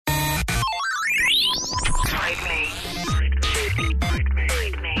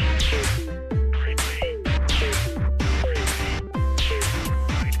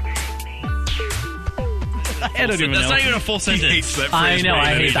I don't even That's know. not even a full He sentence. hates that I phrase know. more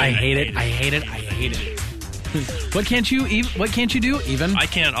I than hate anything. it. What can't you do? Even I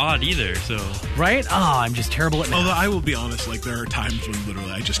can't odd either, so right? Oh, I'm just terrible at math. Although I will be honest, like there are times when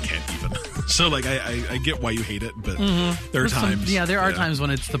literally I just can't even. So like I get why you hate it, but there are times. There are times when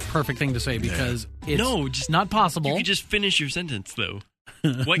it's the perfect thing to say because it's No, just- not possible. you could just finish your sentence though.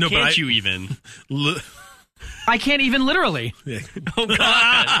 What No, but can't I- you even? I can't even literally. Yeah. Oh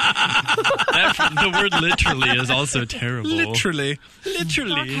God! The word literally is also terrible. Literally.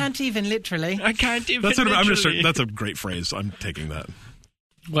 even literally. I can't even. That's what I'm just. literally. That's a great phrase. I'm taking that.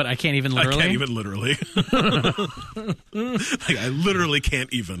 What? I can't even literally. I can't even literally. Like I literally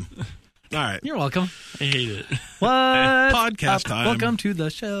can't even. All right. You're welcome. I hate it. What? Podcast time. Welcome to the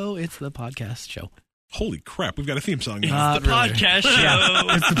show. It's the podcast show. Holy crap! We've got a theme song now. The podcast show.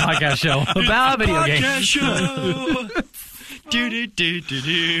 Yeah, it's the podcast show about video games. Podcast show. Do.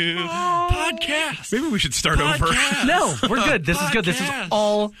 Podcast. Maybe we should start over. No, we're good. This is good. This is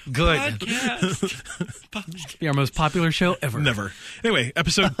all good. Podcast. Be our most popular show ever. Never. Anyway,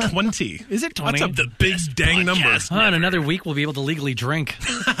 episode 20. Is it 20? What's up? The big dang number. podcast. In another week, we'll be able to legally drink.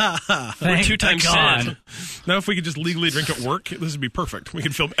 Thank 2 times God. 10. Now, if we could just legally drink at work, this would be perfect. We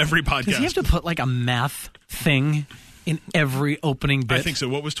could film every podcast. Does he have to put like a math thing in every opening bit? I think so.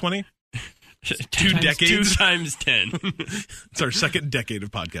 What was 20? 2 2 decades. times 10. It's our second decade of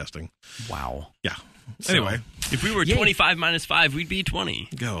podcasting. Wow. Yeah. Anyway, If we were Yay. 25 minus 5, we'd be 20.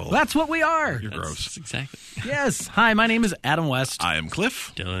 go. That's what we are. You're That's gross. exactly. Yes. Hi, my name is Adam West. I am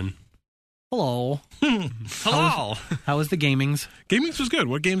Cliff. Dylan. Hello. Hello. How was the gamings? Gaming was good.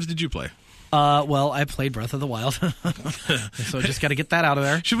 What games did you play? Well, I played Breath of the Wild. So just got to get that out of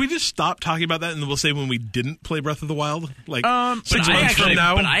there. Should we just stop talking about that and we'll say when we didn't play Breath of the Wild? Like 6 But months from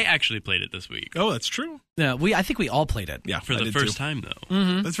now? But I actually played it this week. Oh, that's true. Yeah, I think we all played it. Yeah. For I the did first too. time,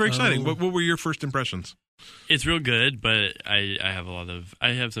 though. That's very exciting. What were your first impressions? It's real good, but I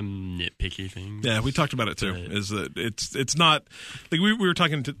have some nitpicky things. Yeah, we talked about it too. Right. Is that it's not like we were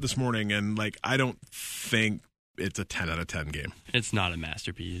talking this morning, and like I don't think it's a 10 out of 10 game. It's not a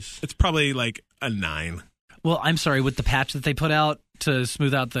masterpiece. It's probably like a 9. Well, I'm sorry, with the patch that they put out to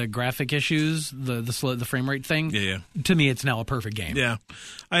smooth out the graphic issues, the frame rate thing. Yeah. To me, it's now a perfect game. Yeah,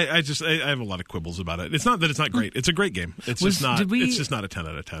 I have a lot of quibbles about it. It's not that it's not great. It's a great game. It's just not. It's just not a 10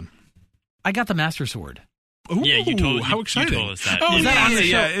 out of 10. I got the Master Sword. Ooh, Yeah, you told- how you exciting! told us that. Oh, Is that yeah, on the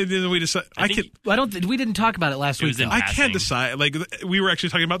yeah, show? yeah. And then we decided. I think- We didn't talk about it last It week. was in though. I passing. can't decide. Like we were actually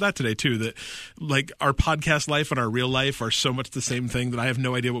talking about that today too. That like our podcast life and our real life are so much the same thing that I have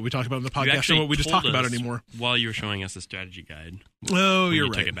no idea what we talk about in the You podcast actually and what we just told talk about us anymore. While you were showing us the strategy guide. Oh, When you're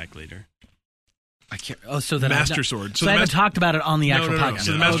you right. took it back later. I can't. Oh, so that Master Sword. So I haven't talked about it on the actual no. podcast.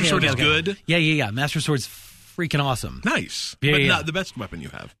 So the Master Okay, Sword okay, is okay. good. Yeah. Master Sword's freaking awesome. Nice, Yeah, but yeah. not the best weapon you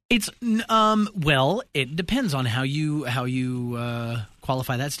have. It's well, it depends on how you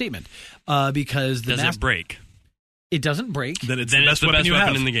qualify that statement. Because the Does it break? it doesn't break. Then it's Then the it's best weapon you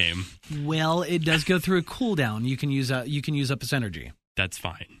have. in the game. Well, it does go through a cooldown. You can use up its energy. That's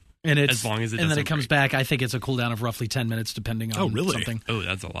fine. And it's As long as it and then doesn't it comes break. back. I think it's a cooldown of roughly 10 minutes, depending on Oh, really? something. Oh,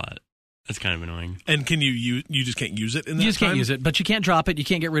 that's a lot. That's kind of annoying. And can you just can't use it in that You just time? can't use it, but you can't drop it. You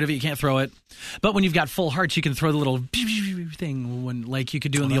can't get rid of it. You can't throw it. But when you've got full hearts, you can throw the little thing when, like you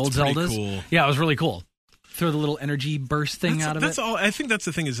could do in the old that's pretty Zeldas. cool. Yeah, it was really cool. Throw the little energy burst thing out of That's it. all. I think that's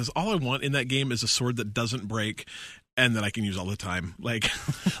the thing is all I want in that game is a sword that doesn't break and that I can use all the time. Like,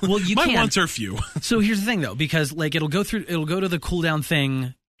 Well, you my can. wants are few. So here's the thing, though, because like it'll go to the cooldown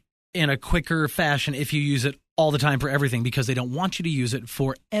thing in a quicker fashion if you use it all the time for everything, because they don't want you to use it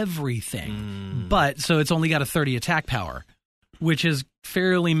for everything. But so it's only got a 30 attack power, which is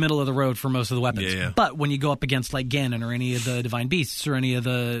fairly middle of the road for most of the weapons. Yeah. But when you go up against like Ganon or any of the divine beasts or any of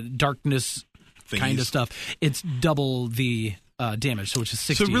the darkness kind of Thingies. stuff, it's double the damage, so which is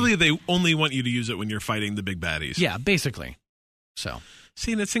 60. So really, they only want you to use it when you're fighting the big baddies. Yeah, basically. So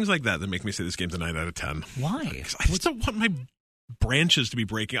See, and it's things like that make me say this game's a 9 out of 10. why? 'Cause I just don't want my branches to be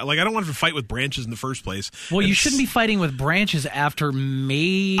breaking. Like, I don't want to fight with branches in the first place. Well, you And shouldn't be fighting with branches after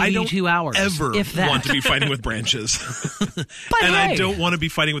maybe I don't 2 hours. ever if that. want to be fighting with branches. But And I hey. don't want to be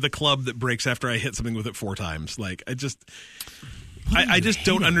fighting with a club that breaks after I hit something with it 4 times. Like, I just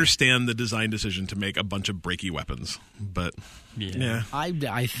don't understand the design decision to make a bunch of breaky weapons. But yeah,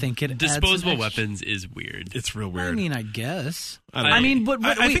 I think it adds Disposable an extra- weapons is weird. it's real weird. I mean, I guess. I don't know. mean, but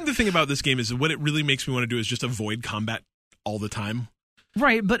I think the thing about this game is what it really makes me want to do is just avoid combat all the time.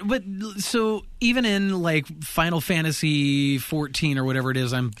 right, but so even in like Final Fantasy 14 or whatever it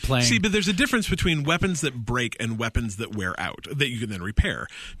is I'm playing. See, but there's a difference between weapons that break and weapons that wear out that you can then repair.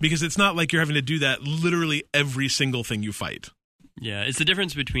 Because it's not like you're having to do that literally every single thing you fight. Yeah, it's the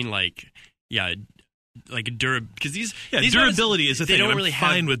difference between because these durability is a they thing. don't I'm really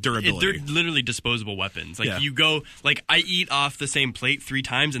fine have, with durability. They're literally disposable weapons. Like Yeah. you go, like I eat off the same plate 3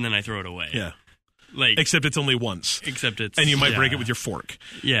 times and then I throw it away. Yeah. Like Except it's only once. except it's And you might break yeah. it with your fork.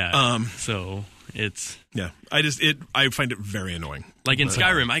 Yeah. So it's Yeah. I find it very annoying. like in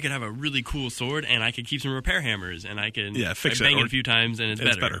Skyrim, I could have a really cool sword and I could keep some repair hammers and I can fix bang it, it a few times and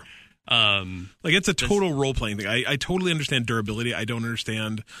it's better. Like it's a total role playing thing. I totally understand durability. I don't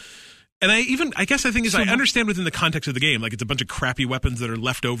understand. And I guess I think is I understand within the context of the game. Like it's a bunch of crappy weapons that are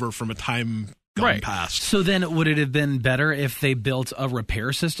left over from a time gone past. So then would it have been better if they built a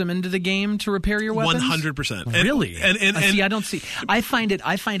repair system into the game to repair your weapons? 100%. Really? And see, I don't see. I find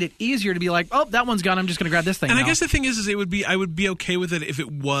it easier to be like, oh, that one's gone. I'm just going to grab this thing. And now. I guess the thing is I would be okay with it if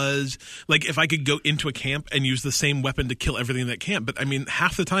it was like if I could go into a camp and use the same weapon to kill everything in that camp. But I mean,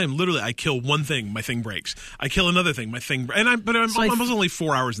 half the time, literally, I kill one thing, my thing breaks. I kill another thing, my thing. And I'm almost only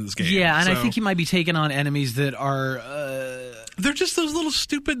 4 hours in this game. Yeah, and so. I think you might be taking on enemies that are. They're just those little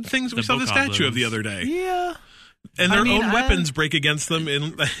stupid things we saw the bokoblins. statue of the other day. Yeah. And their own weapons break against them.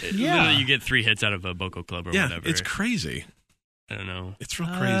 Literally, you get 3 hits out of a Boko Club or whatever. It's crazy. I don't know. It's real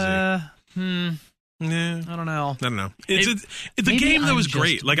crazy. Yeah. I don't know. It's a game that was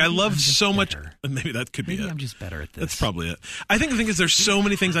great. Like I love so much. Maybe that could be it. I'm just better at this. That's probably it. I think the thing is there's so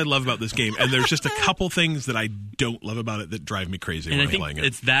many things I love about this game, and there's just a couple things that I don't love about it that drive me crazy And when I I'm playing think it.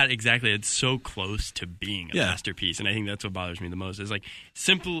 it's that exactly. It's so close to being a Yeah. masterpiece, and I think that's what bothers me the most. Is like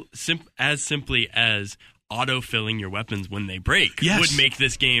as simply as auto-filling your weapons when they break would make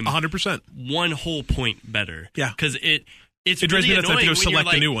this game 100%. one whole point better. Yeah. Because it's It drives really me nuts to have to annoying go when select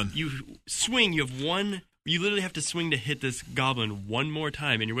you're a new one. You swing, you have one. You literally have to swing to hit this goblin one more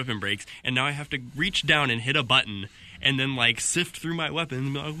time, and your weapon breaks. And now I have to reach down and hit a button, and then like sift through my weapons.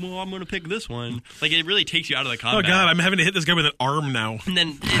 And be like, well, I'm going to pick this one. Like it really takes you out of the combat. Oh god, I'm having to hit this guy with an arm now. And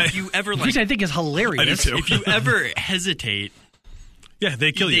then if you ever Which I think is hilarious. I do too. if you ever hesitate, Yeah,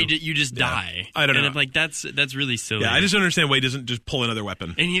 they kill you. you just die. I don't know. And I'm like that's really silly. Yeah, I just don't understand why he doesn't just pull another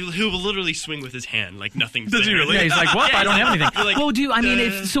weapon. And he will literally swing with his hand like nothing's Does he there. really? Yeah, he's like, what? I don't have anything. You're like,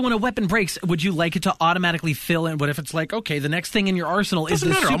 well, so when a weapon breaks, would you like it to automatically fill in? What if it's like, okay, the next thing in your arsenal is Doesn't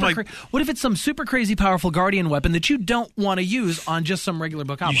this matter. I'm super like- what if it's some super crazy powerful guardian weapon that you don't want to use on just some regular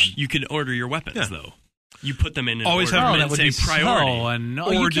bokoblin? you can order your weapons though. You put them in an Always order have and them that would say be priority. so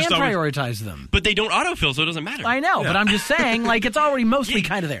annoying. Or You just can always- prioritize them. But they don't autofill, so it doesn't matter. I know, but I'm just saying, like, it's already mostly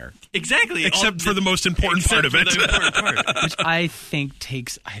kind of there. Exactly. Except for the most important part of it. The important part. Which I think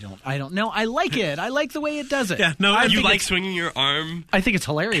takes, I don't know. I like it. I like the way it does it. Yeah, no, I you You think like it's- swinging your arm. I think it's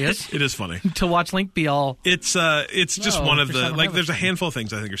hilarious It is funny. to watch Link be all. It's just No, one of Chris, I the don't like. have There's a it. handful of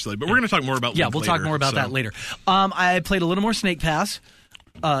things I think are silly, but we're going to talk more about. Yeah, Link we'll talk later, more about so. that later. I played a little more Snake Pass.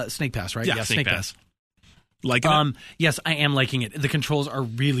 Snake Pass, right? Yeah, Snake Snake Pass. Like it? Yes, I am liking it. The controls are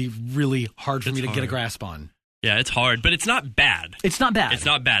really, really hard for me to get a hard. grasp on. Yeah, it's hard, but it's not bad. It's not bad. It's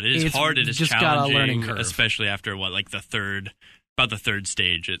not bad. It is It's hard. It is just got a challenging, learning curve. especially after about the third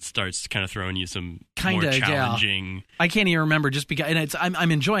stage. It starts kind of throwing you some more Kinda, yeah. challenging. I can't even remember just because, and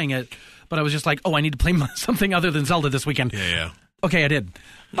I'm enjoying it, but I was just like, oh, I need to play something other than Zelda this weekend. Yeah. Okay, I did.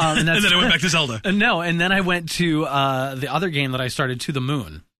 And, And then I went back to Zelda. No, and then I went to the other game that I started, To the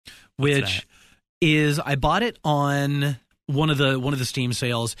Moon, which that? is I bought it on one of the Steam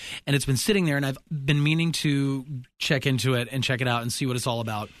sales, and it's been sitting there, and I've been meaning to check into it and check it out and see what it's all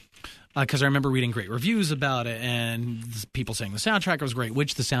about. Because I remember reading great reviews about it and people saying the soundtrack was great,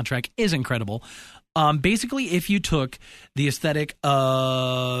 which the soundtrack is incredible. Basically, if you took the aesthetic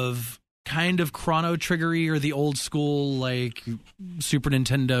of kind of Chrono Triggery or the old school like Super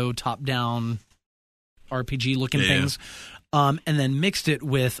Nintendo top-down RPG looking things, and then mixed it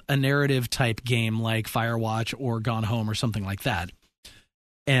with a narrative type game like Firewatch or Gone Home or something like that,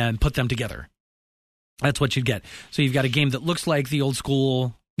 and put them together. That's what you'd get. So you've got a game that looks like the old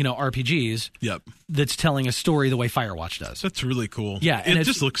school, RPGs. Yep. That's telling a story the way Firewatch does. That's really cool. Yeah, and it it's-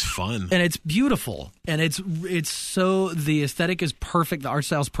 just looks fun. And it's beautiful, and it's so the aesthetic is perfect, the art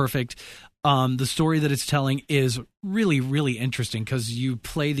style's perfect. The story that it's telling is really, really interesting because you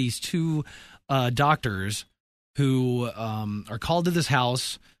play these two doctors who are called to this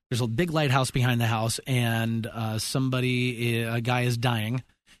house. There's a big lighthouse behind the house, and a guy is dying,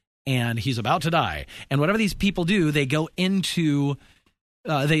 and he's about to die. And whatever these people do, they go into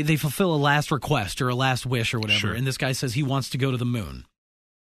they fulfill a last request or a last wish or whatever. Sure. And this guy says he wants to go to the moon.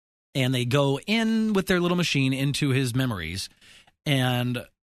 And they go in with their little machine into his memories. And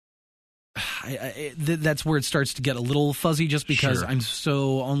that's where it starts to get a little fuzzy just because Sure. I'm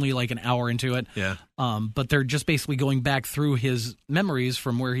so only like an hour into it. Yeah. But they're just basically going back through his memories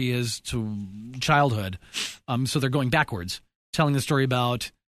from where he is to childhood. So they're going backwards, telling the story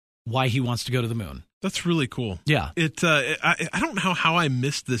about why he wants to go to the moon. That's really cool. Yeah. I don't know how I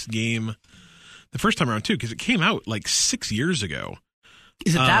missed this game the first time around too, because it came out like 6 years ago.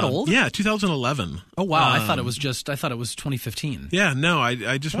 Is it that old? Yeah, 2011. Oh wow, I thought it was 2015. Yeah, no,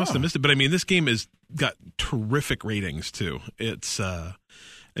 I just must have missed it. But I mean, this game has got terrific ratings too. It's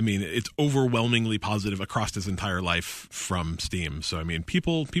it's overwhelmingly positive across its entire life from Steam. So I mean,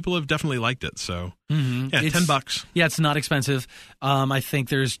 people have definitely liked it. So yeah, $10. Yeah, it's not expensive. I think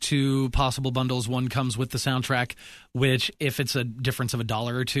there's 2 possible bundles. One comes with the soundtrack, which if it's a difference of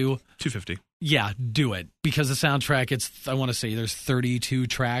 $1 or $2, $2.50. yeah, do it, because the soundtrack, I want to say there's 32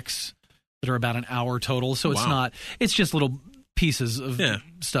 tracks that are about an hour total. So it's just little pieces of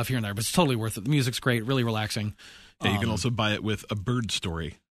stuff here and there, but it's totally worth it. The music's great, really relaxing. Yeah, you can also buy it with a bird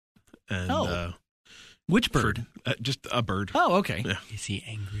story. And, which bird? Just a bird. Oh, okay. Yeah. Is he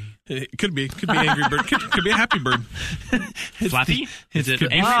angry? It could be angry bird. Could be a happy bird. Flappy? Is it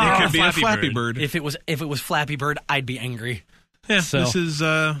angry? It could be a Flappy flappy bird. If it was Flappy Bird, I'd be angry. Yeah, So- this is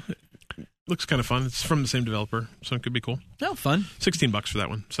looks kind of fun. It's from the same developer, so it could be cool. Oh, fun. $16 for that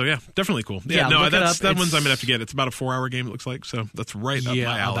one. So yeah, definitely cool. Yeah, no, look it that's up. that one's It's- I'm gonna have to get. It's about a 4-hour game. It looks like, so that's right up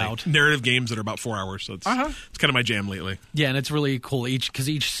my alley. about. Narrative games that are about 4 hours. So it's kind of my jam lately. Yeah, and it's really cool because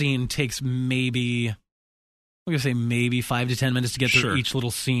each scene takes maybe 5 to 10 minutes to get through Sure. each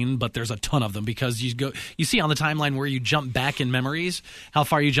little scene, but there's a ton of them because you see on the timeline where you jump back in memories, how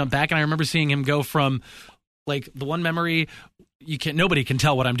far you jump back, and I remember seeing him go from like the one memory. Nobody can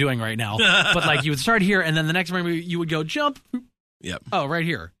tell what I'm doing right now, but like you would start here, and then the next memory you would go jump. Yep. Oh, right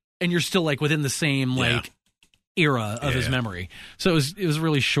here, and you're still like within the same era of his memory. So it was a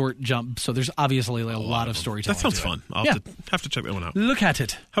really short jump. So there's obviously a lot of storytelling. That sounds to it. fun. I'll have to check that one out. Look at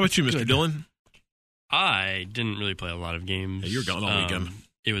it. How about you, Mr. Good. Dylan? I didn't really play a lot of games. Yeah, you were gone all weekend.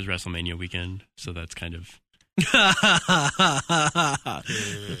 It was WrestleMania weekend, so that's kind of...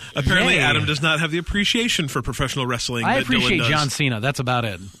 Apparently, Yay. Adam does not have the appreciation for professional wrestling. I that appreciate Dylan does. John Cena. That's about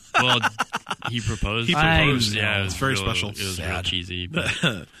it. Well, he proposed. He proposed. Yeah, it was It's very real, special. It was real Sad. cheesy,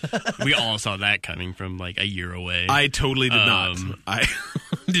 but we all saw that coming from like a year away. I totally did not. I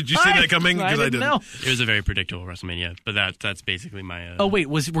did you see that coming? I Because I didn't didn't. know. It was a very predictable WrestleMania, but that's basically my. Oh wait,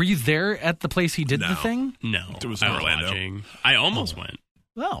 were you there at the place he did No. the thing? No, It was I in was Orlando. watching. I almost went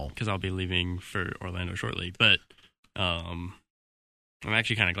Oh, because I'll be leaving for Orlando shortly, but I'm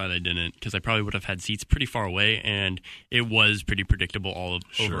actually kind of glad I didn't because I probably would have had seats pretty far away, and it was pretty predictable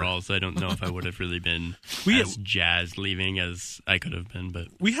overall. So I don't know if I would have really been as jazzed leaving as I could have been. But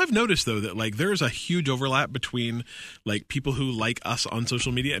We have noticed though that like there is a huge overlap between like people who like us on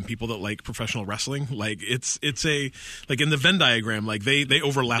social media and people that like professional wrestling. Like it's a like in the Venn diagram, like they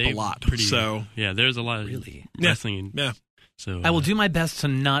overlap a lot. So yeah, there's a lot of Really? wrestling. yeah. So I will do my best to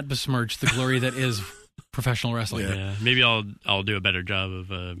not besmirch the glory that is professional wrestling. Yeah, maybe I'll do a better job of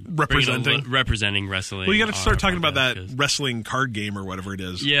representing wrestling. Well, you got to start talking about that 'cause- wrestling card game or whatever it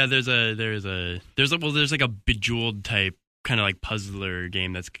is. Yeah, there's like a Bejeweled type kind of like puzzler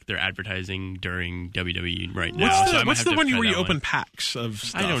game they're advertising during WWE right now. What's so the, I'm what's gonna the one have to where try you that open one. packs of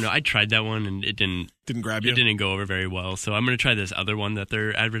stuff? I don't know. I tried that one and it didn't Didn't grab you? It didn't go over very well. So I'm going to try this other one that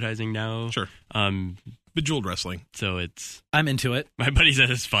they're advertising now. Sure. Bejeweled wrestling. So it's I'm into it. my buddy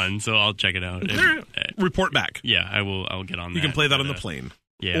said it's fun, so I'll check it out. Report back. Yeah, I will. I'll get on that. You can play that on but, the plane.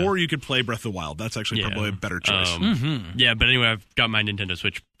 Yeah. Or you could play Breath of the Wild. That's actually probably a better choice. Yeah, but anyway, I've got my Nintendo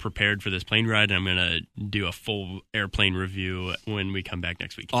Switch prepared for this plane ride, and I'm going to do a full airplane review when we come back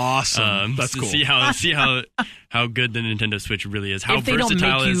next week. Awesome. That's to cool. See how good the Nintendo Switch really is. How If they don't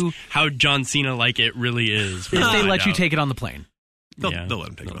versatile make is. you- How John Cena like it really is. If they let you take it on the plane. They'll Yeah. let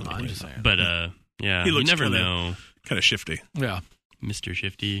him take it on the I'm plane. just saying. But yeah, He you looks never kinda- know. Kind of shifty. Yeah. Mr.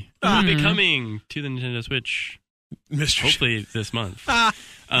 Shifty will be coming to the Nintendo Switch Mr. hopefully this month.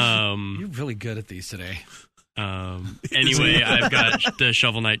 You're really good at these today. Anyway, I've got the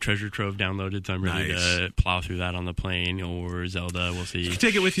Shovel Knight Treasure Trove downloaded, so I'm ready Nice. to plow through that on the plane or Zelda. We'll see.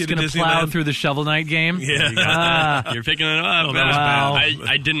 Take it with you He's to going to plow Disneyland. through the Shovel Knight game. Yeah. You got that. You're picking it up. Oh, that was Wow. bad.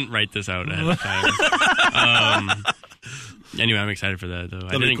 I didn't write this out ahead of time. Anyway, I'm excited for that, though.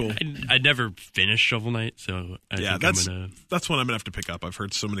 That'll be cool. I never finished Shovel Knight, so I Yeah, think that's I'm gonna. that's one I'm gonna have to pick up. I've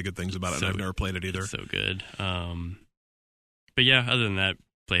heard so many good things about it, So- and I've never played it either. It's so good. But yeah, other than that,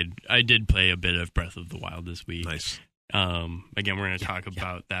 I did play a bit of Breath of the Wild this week. Nice. Again, we're going to talk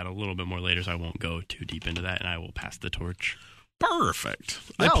about that a little bit more later, so I won't go too deep into that, and I will pass the torch. perfect.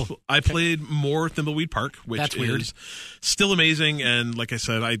 Oh, I played more Thimbleweed Park, which That's weird. is still amazing. And like I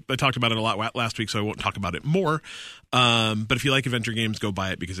said, I talked about it a lot last week, so I won't talk about it more. But if you like adventure games, go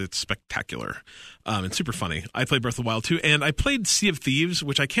buy it because it's spectacular. And super funny. I played Breath of the Wild too, and I played Sea of Thieves,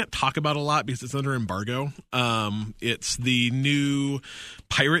 which I can't talk about a lot because it's under embargo. It's the new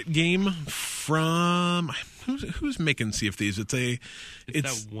pirate game from who's making Sea of Thieves? It's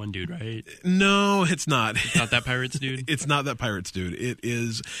that one dude, right? No, it's not. It's not that Pirates dude. It's not that Pirates dude.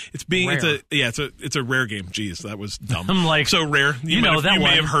 It's a rare game. Jeez, that was dumb. I'm like, so rare. You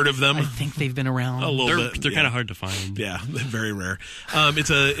may have heard of them. I think they've been around a little bit. They're kind of hard to find. Yeah, very rare.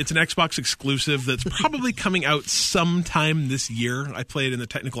 It's an Xbox exclusive that's probably coming out sometime this year. I played in the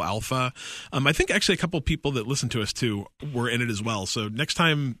technical alpha. I think actually a couple of people that listen to us too were in it as well. So next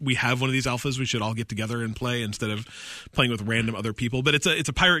time we have one of these alphas, we should all get together and play instead of playing with random other people. But it's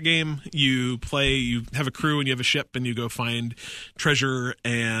a pirate game. You have a crew and you have a ship and you go find treasure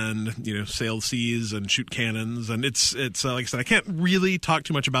and sail seas and shoot cannons. And it's like I said, I can't really talk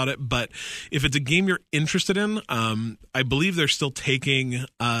too much about it. But if it's a game you're interested in, I believe they're still taking.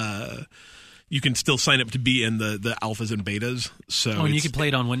 You can still sign up to be in the alphas and betas. So and you can play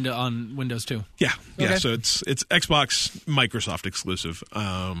it on Windows too. Yeah. Okay. So it's Xbox, Microsoft exclusive.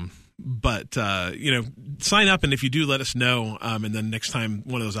 But sign up, and if you do, let us know. And then next time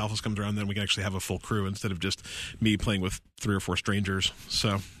one of those alphas comes around, then we can actually have a full crew instead of just me playing with 3 or 4 strangers.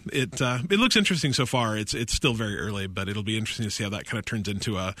 So it looks interesting so far. It's still very early, but it'll be interesting to see how that kind of turns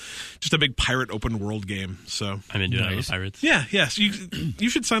into just a big pirate open world game. So I'm into it with pirates. Yeah. Yes. You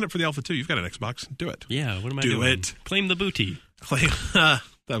should sign up for the alpha too. You've got an Xbox. Do it. Yeah. What am I doing? Do it. Claim the booty.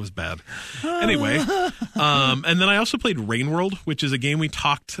 That was bad. Anyway, and then I also played Rain World, which is a game we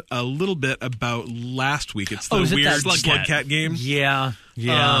talked a little bit about last week. It's the weird Slugcat game. Yeah.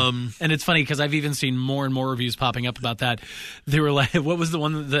 And it's funny because I've even seen more and more reviews popping up about that. They were like, what was the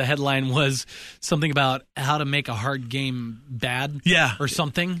one that the headline was? Something about how to make a hard game bad? Yeah. Or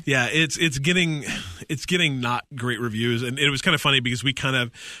something? Yeah, it's getting not great reviews. And it was kind of funny because we kind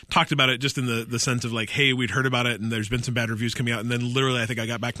of talked about it just in the sense of like, hey, we'd heard about it and there's been some bad reviews coming out. And then literally I think I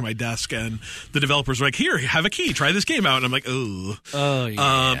got back to my desk and the developers were like, here, have a key, try this game out. And I'm like, oh.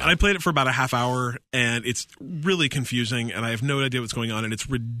 Yeah. And I played it for about a half hour and it's really confusing and I have no idea what's going on. And it's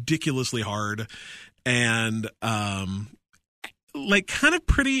ridiculously hard and like kind of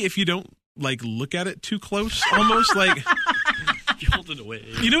pretty if you don't like look at it too close, almost like you hold it away.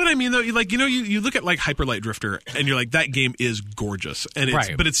 You know what I mean though? You look at like Hyper Light Drifter and you're like, that game is gorgeous and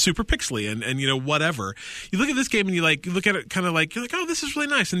but it's super pixely and whatever. You look at this game and you look at it kind of like you're like, oh, this is really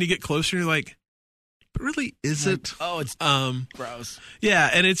nice, and you get closer and you're like, but really, is it? Oh, it's gross. Yeah,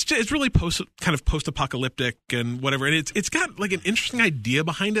 and it's really post-apocalyptic and whatever, and it's got like an interesting idea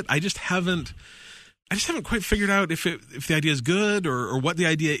behind it. I just haven't quite figured out if the idea is good or what the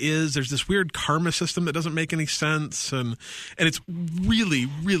idea is. There's this weird karma system that doesn't make any sense, and it's really,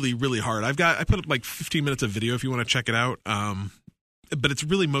 really, really hard. I put up like 15 minutes of video if you want to check it out. But it's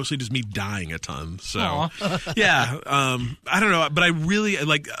really mostly just me dying a ton. So yeah, I don't know, but I really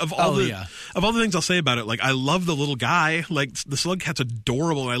like of all the things I'll say about it. Like I love the little guy. Like the Slugcat's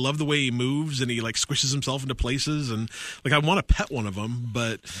adorable, and I love the way he moves and he like squishes himself into places, and like I want to pet one of them.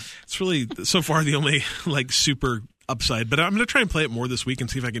 But it's really so far the only like super upside. But I'm going to try and play it more this week and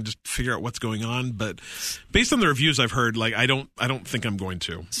see if I can just figure out what's going on. But based on the reviews I've heard, like I don't think I'm going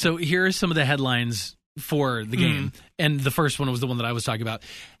to. So here are some of the headlines for the game, and the first one was the one that I was talking about.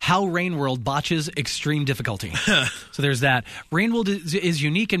 How Rain World botches extreme difficulty. So there's that. Rain World is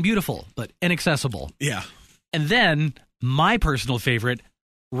unique and beautiful, but inaccessible. Yeah. And then my personal favorite,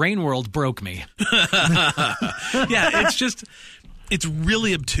 Rain World broke me. Yeah, it's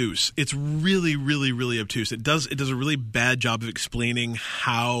really obtuse. It's really, really, really obtuse. It does a really bad job of explaining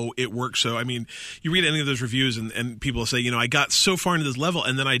how it works. So, I mean, you read any of those reviews and people say, I got so far into this level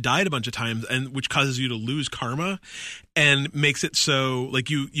and then I died a bunch of times, and which causes you to lose karma and makes it so like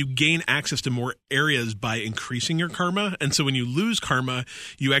you gain access to more areas by increasing your karma. And so when you lose karma,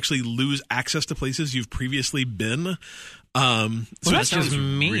 you actually lose access to places you've previously been. So that's just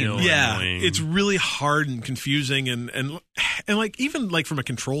mean. Yeah, annoying. It's really hard and confusing and like even like from a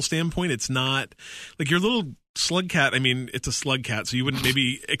control standpoint, it's not like your little Slugcat. I mean, it's a Slugcat, so you wouldn't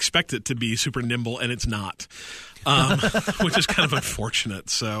maybe expect it to be super nimble, and it's not. which is kind of unfortunate.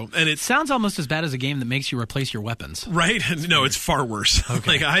 So, and It it's sounds almost as bad as a game that makes you replace your weapons. right. No, it's far worse.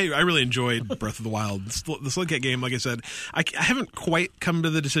 Like I really enjoyed Breath of the Wild. The Slugcat game, like I said, I haven't quite come to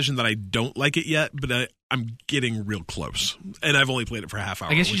the decision that I don't like it yet, but I'm getting real close, and I've only played it for a half hour.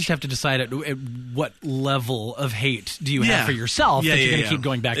 I guess you which- just have to decide at what level of hate do you have for yourself that you're going to keep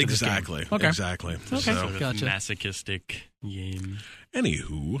going back to this game. Exactly. Okay. Exactly. Okay. So, Sort of Gotcha. masochistic game.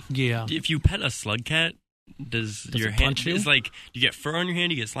 anywho, Yeah. If you pet a slugcat, does your it hand punch you? is like do you get fur on your hand?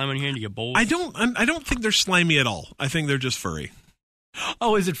 Do you get slime on your hand? Do you get both? I don't think they're slimy at all. I think they're just furry.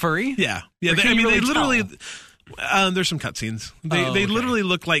 Oh, is it furry? Yeah. Or They, can I you mean, they really literally. There's some cutscenes. They Okay. literally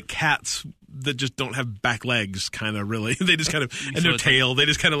look like cats that just don't have back legs. Kind of really. They just kind of and So their it's tail. They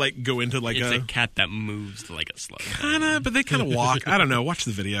just kind of like go into like It's a a cat that moves like a slug. kind of, but they kind of walk. I don't know. Watch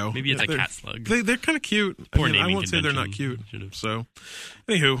the video. Maybe it's a They're- cat slug. They're kind of cute. Poor I naming won't say they're not cute. convention. Should've. So,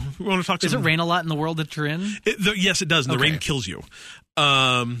 anywho, we want to talk. Does it some, rain a lot in the world that you're in? Yes, it does. And the Okay. rain kills you.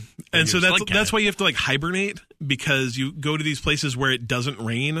 And so you're a that's slug cat. that's why you have to like hibernate, because you go to these places where it doesn't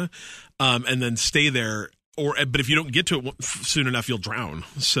rain, and then stay there. But if you don't get to it soon enough, you'll drown.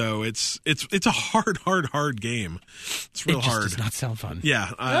 So it's a hard game. It's real It just hard. does not sound fun.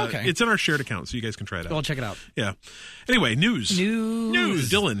 Yeah. Okay. It's in our shared account, so you guys can try it out. I'll check it out. Yeah. Anyway, news. News.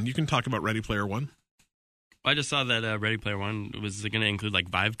 Dylan, you can talk about Ready Player One. I just saw that Ready Player One was going to include like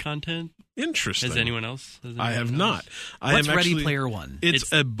Vive content. Interesting. Has anyone else? I have not. I What's am Ready actually, Player One?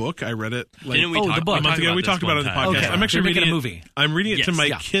 It's a book. I read it. Like, Didn't we Oh, talk, the book. a month ago. We talked about it on the podcast. Okay. I'm actually They're making reading a it- movie. I'm reading it to Yes. my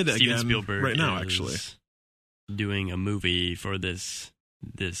Yeah. kid Steven again Spielberg right now. is Actually, doing a movie for this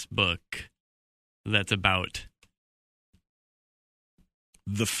book that's about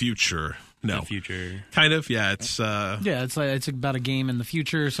the future. No, the future. kind of. Yeah, it's. Yeah, it's about a game in the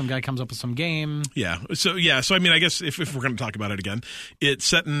future. Some guy comes up with some game. Yeah. So I mean, I guess if we're going to talk about it again, it's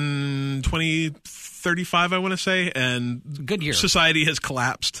set in 2035, I want to say, and Good year. society has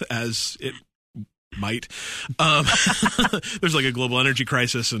collapsed as it might. There's like a global energy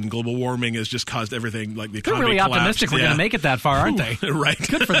crisis, and global warming has just caused everything, like the They're economy really collapsed. optimistic we're Yeah. going to make it that far, aren't they? Right.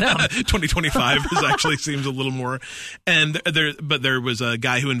 Good for them. 2025 is actually seems a little more. And there was a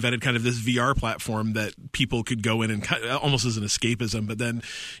guy who invented kind of this VR platform that people could go in and almost as an escapism. But then,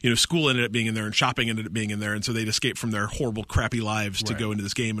 school ended up being in there and shopping ended up being in there, and so they'd escape from their horrible, crappy lives to go into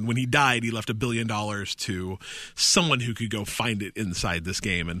this game. And when he died, he left $1 billion to someone who could go find it inside this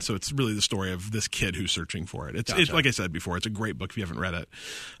game. And so it's really the story of this kid who's searching for it. It's like I said before, it's a great book if you haven't read it.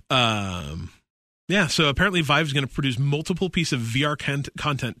 Yeah, so apparently Vive's going to produce multiple pieces of VR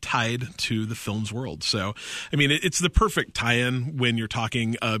content tied to the film's world. So, I mean, it's the perfect tie-in when you're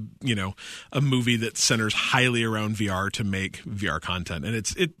talking, a movie that centers highly around VR to make VR content,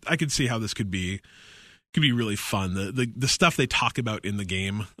 and I could see how this could be really fun. The stuff they talk about in the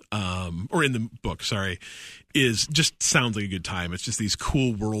game, or in the book, sorry, is just sounds like a good time. It's just these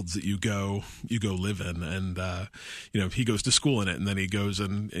cool worlds that you go live in, and he goes to school in it, and then he goes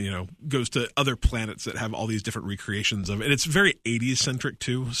and goes to other planets that have all these different recreations of it. And it's very 80s centric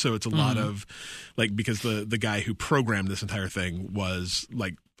too, so it's a lot of like, because the guy who programmed this entire thing was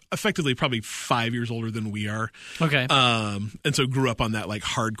like effectively probably 5 years older than we are. Okay. And so grew up on that like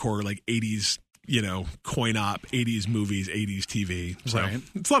hardcore like 80s coin op, 80s movies, 80s TV. So Right.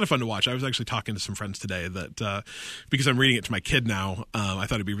 it's a lot of fun to watch. I was actually talking to some friends today that because I'm reading it to my kid now, I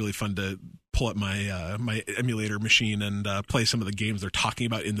thought it'd be really fun to pull up my my emulator machine and play some of the games they're talking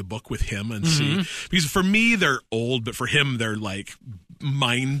about in the book with him and see. Because for me, they're old, but for him, they're like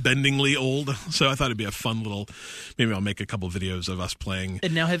mind-bendingly old. So I thought it'd be a fun little. Maybe I'll make a couple videos of us playing.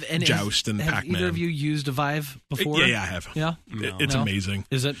 And now have Joust and have Pac-Man. either of you used a Vive before? Yeah, I have. Yeah. It's No. amazing.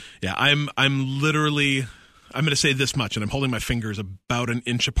 Is it? Yeah, I'm literally. I'm going to say this much, and I'm holding my fingers about an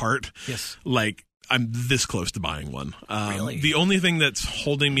inch apart. Yes. Like I'm this close to buying one. Really? The only thing that's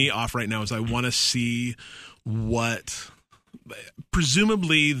holding me off right now is I want to see what.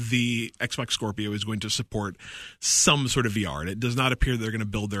 Presumably, the Xbox Scorpio is going to support some sort of VR, and it does not appear they're going to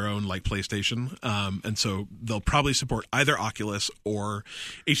build their own like PlayStation. And so they'll probably support either Oculus or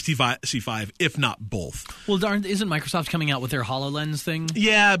HTC Vive, if not both. Well, isn't Microsoft coming out with their HoloLens thing?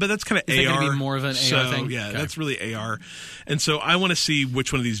 Yeah, but that's kind of AR. Is that gonna be more of an AR thing? Yeah, Okay. that's really AR. And so I want to see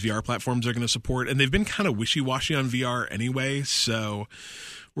which one of these VR platforms they're going to support. And they've been kind of wishy-washy on VR anyway, so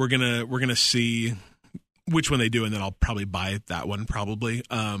we're gonna see which one they do, and then I'll probably buy that one. Probably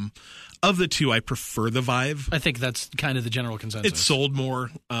of the two, I prefer the Vive. I think that's kind of the general consensus. It's sold more,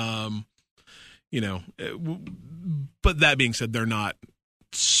 but that being said, they're not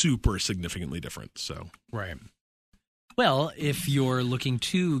super significantly different. So Right. Well, if you're looking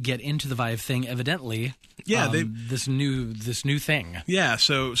to get into the Vive thing, evidently, yeah, this new thing. yeah.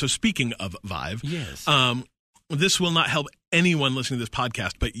 So speaking of Vive, Yes. this will not help anyone listening to this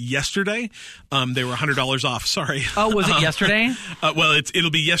podcast, but yesterday they were $100 off. Sorry. Oh, was it yesterday? Well,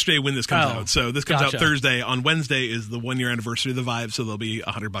 it'll be yesterday when this comes out. So this comes Gotcha. out Thursday. On Wednesday is the 1 year anniversary of the Vive, so they'll be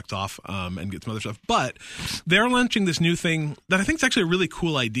 $100 off and get some other stuff. But they're launching this new thing that I think is actually a really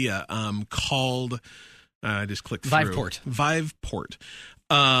cool idea called. I just clicked through. Viveport. Viveport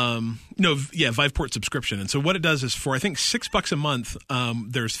subscription. And so what it does is for, I think, $6 a month,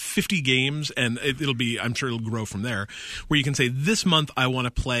 there's 50 games, and I'm sure it'll grow from there, where you can say, this month I want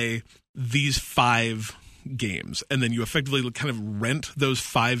to play these 5 games. And then you effectively kind of rent those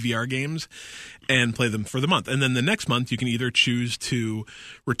 5 VR games and play them for the month. And then the next month you can either choose to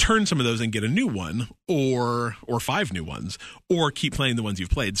return some of those and get a new one, or 5 new ones, or keep playing the ones you've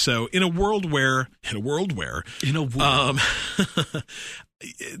played. So in a world where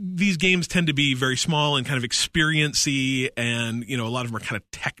these games tend to be very small and kind of experience-y, and a lot of them are kind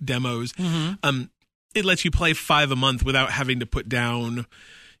of tech demos. Mm-hmm. It lets you play 5 a month without having to put down,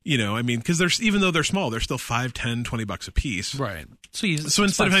 because even though they're small, they're still $5, $10, $20 a piece. Right. So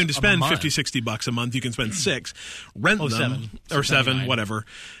instead of having to spend $50, $60 a month, you can spend 6, rent them, or 7, whatever,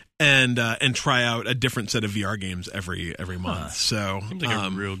 and try out a different set of VR games every month. So seems like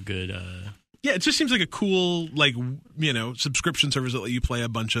a real good. Yeah, it just seems like a cool, subscription service that let you play a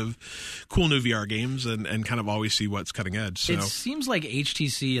bunch of cool new VR games and kind of always see what's cutting edge. So it seems like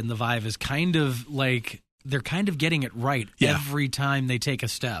HTC and the Vive is kind of like they're kind of getting it right every time they take a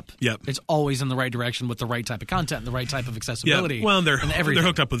step. Yep. It's always in the right direction with the right type of content and the right type of accessibility. Yeah. Well, they're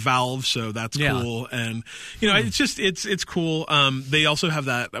hooked up with Valve, so that's cool. And it's cool. They also have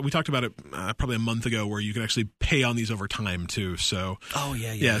that. We talked about it probably a month ago, where you can actually pay on these over time too. So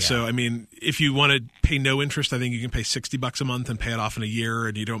yeah. So if you want to pay no interest, I think you can pay $60 a month and pay it off in a year,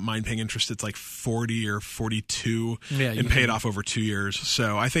 and you don't mind paying interest. It's like 40 or 42, and pay it off over 2 years.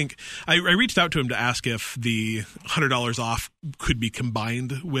 So I think I reached out to him to ask if the $100 off could be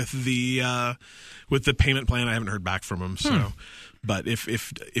combined with the payment plan. I haven't heard back from him. So, but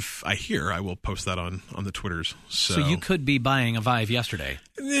if I hear, I will post that on the Twitters. So you could be buying a Vive yesterday.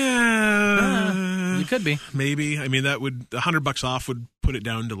 Yeah, you could be. Maybe. that would $100 off would put it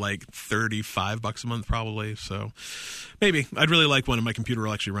down to like $35 a month probably. So maybe I'd really like one, and my computer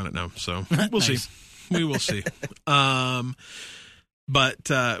will actually run it now. So we'll see. We will see. But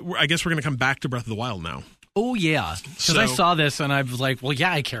I guess we're going to come back to Breath of the Wild now. Oh, yeah. Because I saw this and I was like, well,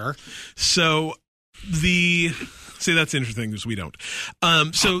 yeah, I care. So that's interesting because we don't.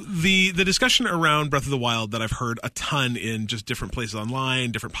 So the discussion around Breath of the Wild that I've heard a ton in just different places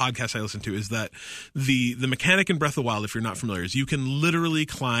online, different podcasts I listen to, is that the mechanic in Breath of the Wild, if you're not familiar, is you can literally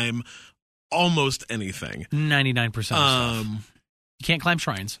climb almost anything. 99% of stuff. You can't climb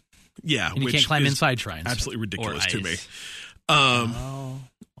shrines. Yeah. And you can't climb inside shrines. Absolutely ridiculous to me.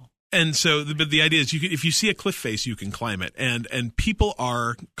 And so, but the idea is, if you see a cliff face, you can climb it, and people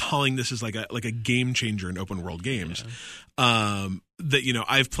are calling this as like a game changer in open world games. Yeah. That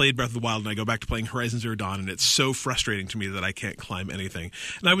I've played Breath of the Wild, and I go back to playing Horizon Zero Dawn, and it's so frustrating to me that I can't climb anything.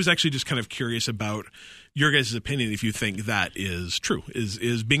 And I was actually just kind of curious about your guys' opinion, if you think that is true.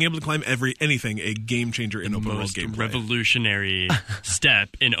 Is being able to climb anything a game changer in open world gameplay? Revolutionary step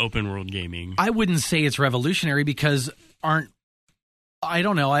in open world gaming. I wouldn't say it's revolutionary, because I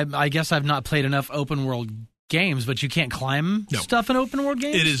don't know. I guess I've not played enough open world games, but you can't climb stuff in open world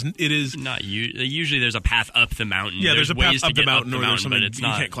games? It is not usually there's a path up the mountain. Yeah, there's a ways path up to the get mountain, up the mountain, but it's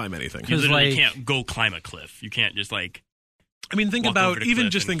not. You can't climb anything. You literally can't go climb a cliff. You can't just think about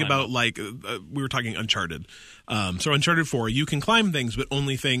we were talking Uncharted. So Uncharted 4, you can climb things, but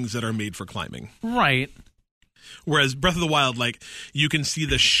only things that are made for climbing. Right. Whereas Breath of the Wild, you can see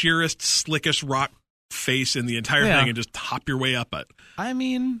the sheerest, slickest rock face in the entire thing and just hop your way up it. I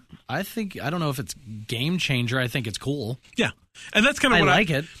don't know if it's game changer. I think it's cool. Yeah. And that's kind of what I like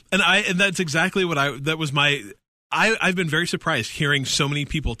it. And that's exactly what I've been very surprised hearing so many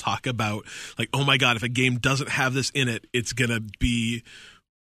people talk about, oh my God, if a game doesn't have this in it, it's going to be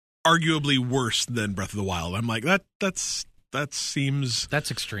arguably worse than Breath of the Wild. I'm like, that seems...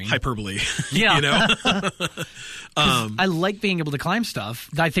 That's extreme. Hyperbole. Yeah. I like being able to climb stuff.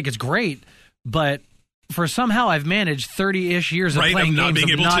 I think it's great, but for somehow I've managed 30-ish years of playing games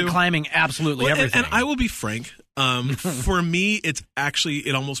of not climbing absolutely everything. And I will be frank, for me, it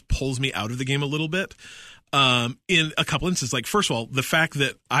almost pulls me out of the game a little bit. In a couple instances, first of all, the fact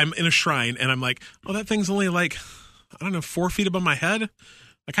that I'm in a shrine and I'm like, oh, that thing's only 4 feet above my head.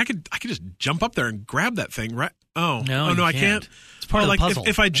 I could just jump up there and grab that thing, right? Oh no, I can't. It's part of the puzzle.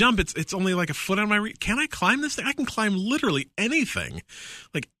 If I jump, it's only a foot on my reach. Can I climb this thing? I can climb literally anything.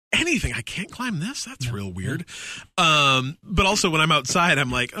 anything. I can't climb this. That's real weird. But also when I'm outside,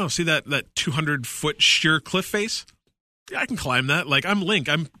 I'm like, oh, see that 200-foot sheer cliff face? Yeah, I can climb that. Like, I'm Link.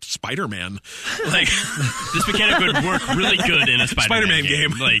 I'm Spider-Man. Like, This mechanic would work really good in a Spider-Man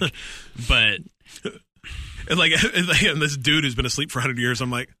game. Like, but and this dude who's been asleep for 100 years,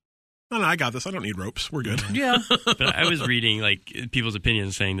 I'm like, no, I got this. I don't need ropes. We're good. Yeah. but I was reading like people's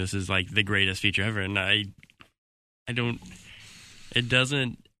opinions saying this is like the greatest feature ever, and I don't. It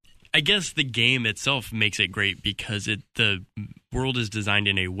doesn't. I guess the game itself makes it great because the world is designed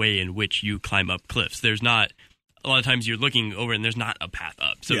in a way in which you climb up cliffs. There's not. A lot of times you're looking over and there's not a path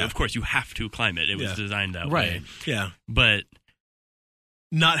up. So, of course, you have to climb it. It was designed that way. Yeah. But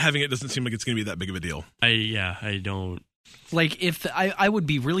not having it doesn't seem like it's going to be that big of a deal. I don't. Like, if I would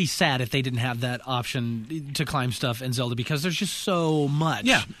be really sad if they didn't have that option to climb stuff in Zelda because there's just so much.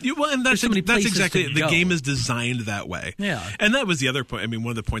 Yeah, and that's so many that's places exactly to the go. game is designed that way. Yeah. And that was the other point. I mean,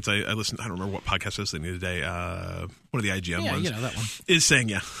 one of the points I listened. I don't remember what podcast I was listening to today. One of the IGN Yeah, ones. that one. Is saying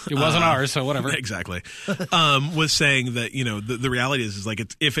It wasn't ours, so whatever. Exactly. Was saying that the reality is like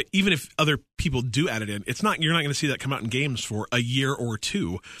even if other people do add it in, you're not going to see that come out in games for a year or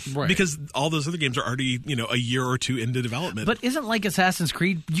two, Right. because all those other games are already a year or two into development. But isn't like Assassin's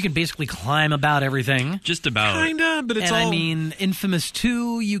Creed, you can basically climb about everything. Just about. Kinda, but it's And all. I mean, Infamous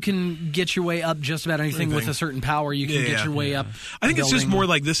 2, you can get your way up just about anything with a certain power. You can get your way up. I think it's just building. more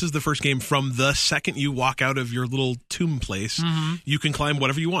like this is the first game from the second you walk out of your little tomb place, you can climb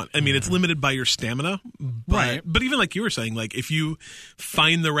whatever you want. I mean, it's limited by your stamina, Right. But even like you were saying, like if you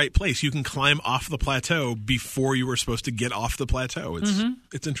find the right place, you can climb off the plateau before you were supposed to get off the plateau.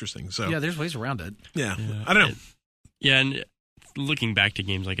 It's interesting. So Yeah, there's ways around it. yeah. I don't know. Yeah, and looking back to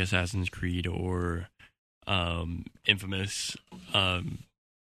games like Assassin's Creed or Infamous,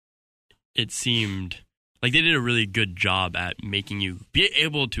 it seemed like they did a really good job at making you be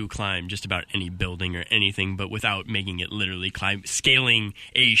able to climb just about any building or anything, but without making it literally scaling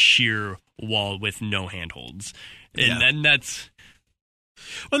a sheer wall with no handholds. And that's...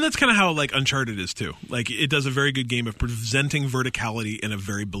 Well, and that's kind of how like Uncharted is too. Like it does a very good game of presenting verticality in a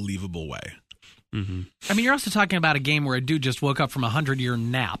very believable way. Mm-hmm. I mean, you're also talking about a game where a dude just woke up from a 100-year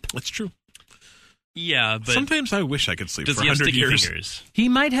nap. That's true. Yeah, but Sometimes I wish I could sleep does for he have 100 sticky years. fingers? He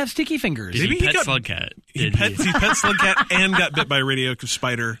might have sticky fingers. Did Maybe he he pet got- Slugcat? He pet Slugcat and got bit by a radioactive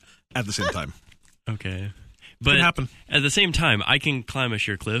spider at the same time. Okay. But Could happen. at the same time, I can climb a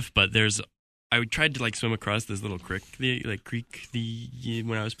sheer cliff, but I tried to like swim across this little creek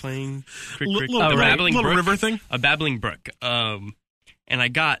when I was playing Little babbling brook, river thing. a babbling brook. And I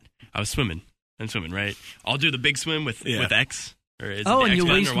was swimming, right? I'll do the big swim with X. Or is it the and X you'll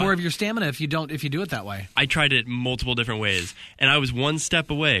button waste or what? more of your stamina if you do it that way. I tried it multiple different ways, and I was one step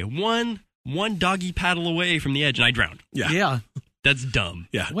away, one doggy paddle away from the edge, and I drowned. Yeah. That's dumb.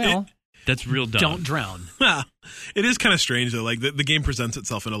 Yeah. Well, That's real dumb. don't drown. It is kind of strange though. Like the game presents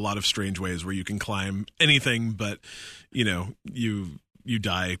itself in a lot of strange ways where you can climb anything, but you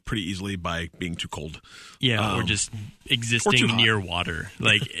die pretty easily by being too cold. Yeah, or just existing hot. near water.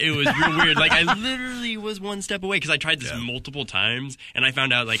 Like, it was real weird. Like, I literally was one step away because I tried this multiple times, and I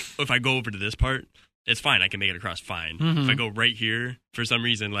found out, like, if I go over to this part, it's fine. I can make it across fine. If I go right here, for some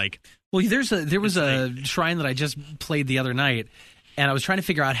reason, like... Well, there was a shrine that I just played the other night, and I was trying to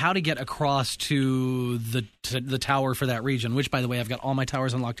figure out how to get across to the tower for that region, which, by the way, I've got all my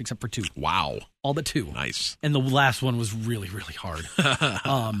towers unlocked except for 2. Wow. All but 2. Nice. And the last one was really, really hard.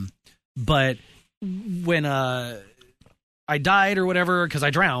 But when I died or whatever, because I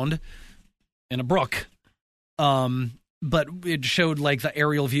drowned in a brook, but it showed like the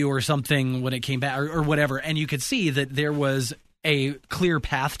aerial view or something when it came back or whatever, and you could see that there was a clear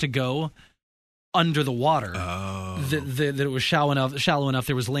path to go under the water. That it was shallow enough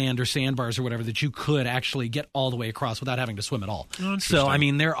there was land or sandbars or whatever that you could actually get all the way across without having to swim at all. So I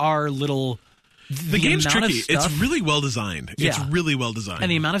mean there are little the game's tricky. It's really well designed. It's really well designed.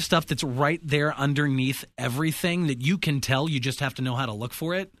 And the amount of stuff that's right there underneath everything that you can tell, you just have to know how to look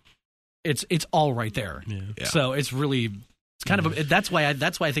for it. It's all right there. Yeah. So it's kind of that's why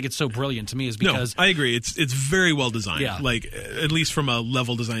I think it's so brilliant to me is because I agree. It's very well designed. Yeah. Like at least from a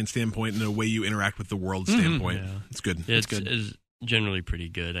level design standpoint and a way you interact with the world standpoint. It's good. It's good. It's generally pretty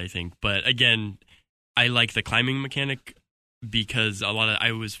good, I think. But again, I like the climbing mechanic because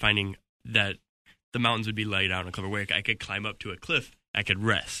I was finding that the mountains would be laid out in a clever way. I could climb up to a cliff, I could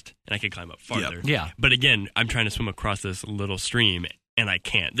rest, and I could climb up farther. Yeah. But again, I'm trying to swim across this little stream, and I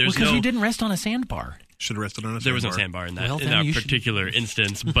can't. There's because you didn't rest on a sandbar. Should have rested on a There was no sandbar. sandbar in Well, that then you should- particular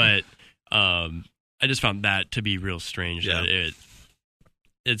instance, but I just found that to be real strange. Yeah. That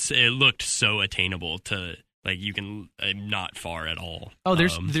it looked so attainable to Like you can not far at all. Oh,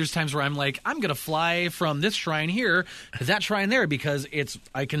 there's times where I'm like, I'm gonna fly from this shrine here to that shrine there because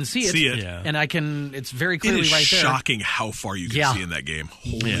I can see it, Yeah. and it's very It clearly is right there. shocking how far you can see in that game.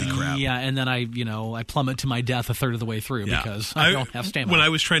 Holy crap! Yeah, and then I plummet to my death a third of the way through because I don't have stamina. When I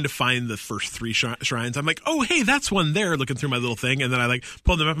was trying to find the first 3 shrines, I'm like, oh, hey, that's one there, looking through my little thing. And then I like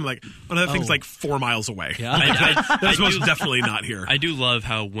pulled them up. I'm like, oh, that thing's like 4 miles away. Yeah. That's most definitely not here. I do love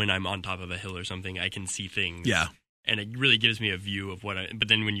how when I'm on top of a hill or something, I can see things. Yeah. And it really gives me a view of but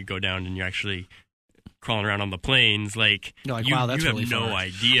then when you go down and you're actually crawling around on the plains, like, you're like, wow, that's you really have no far.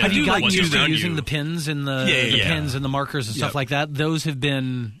 idea. Have you gotten what's used to around using you. the pins and the Yeah. pins and the markers and stuff like that? Those have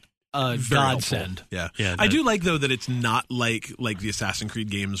been a Very godsend. helpful. Yeah, I do like though that it's not like the Assassin's Creed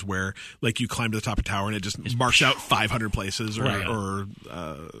games where like you climb to the top of a tower and it just marks out 500 places or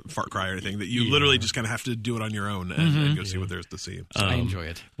Far Cry or anything. That you literally just kind of have to do it on your own and go see what there's to see. So. I enjoy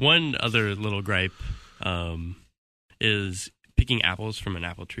it. One other little gripe is picking apples from an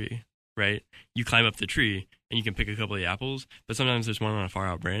apple tree. Right? You climb up the tree and you can pick a couple of the apples, but sometimes there's one on a far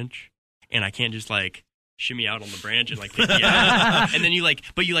out branch, and I can't just like shimmy out on the branch and like pick the apple. And then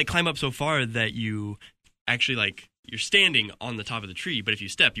you climb up so far that you actually like you're standing on the top of the tree, but if you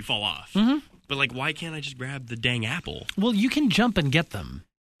step, you fall off. Mm-hmm. But like, why can't I just grab the dang apple? Well, you can jump and get them.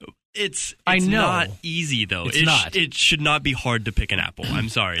 It's I know. not easy though. It's not. It should not be hard to pick an apple. I'm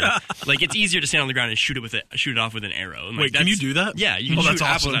sorry. Like it's easier to stand on the ground and shoot it off with an arrow. And, like, Wait, can you do that? Yeah, you can shoot that's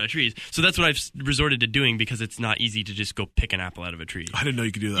apples awesome. out of trees. So that's what I've resorted to doing because it's not easy to just go pick an apple out of a tree. I didn't know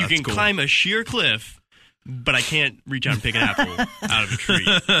you could do that. You That's can cool. climb a sheer cliff, but I can't reach out and pick an apple out of a tree.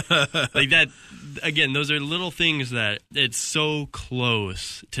 Like that. Again, those are little things that it's so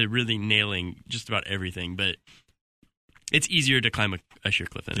close to really nailing just about everything, but it's easier to climb a sheer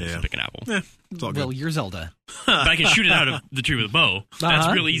cliff than it is to pick an apple. Yeah, it's all good. Well, you're Zelda. But I can shoot it out of the tree with a bow.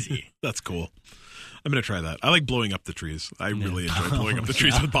 That's real easy. That's cool. I'm going to try that. I like blowing up the trees. I really enjoy blowing up the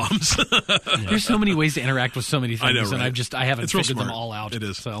trees with bombs. There's so many ways to interact with so many things, I know, right? and I haven't It's real figured them smart. all out. It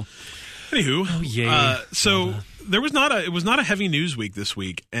is. So. Anywho, yay. So there was not a heavy news week this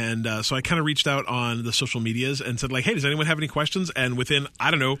week, and so I kind of reached out on the social medias and said like, hey, does anyone have any questions? And within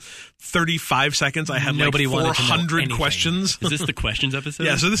 35 seconds, I had Nobody like wanted to know 400 anything. questions. Is this the questions episode?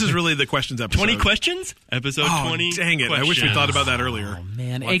 Yeah, so this is really the questions episode. 20 questions? Episode 20? Dang it! I wish we thought about that earlier. Oh,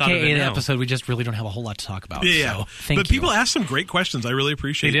 man. Well, I thought of AKA it the now. episode we just really don't have a whole lot to talk about. Yeah, So, thank but you. people asked some great questions. I really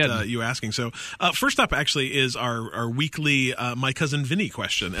appreciate They did. you asking. So first up, actually, is our weekly My Cousin Vinny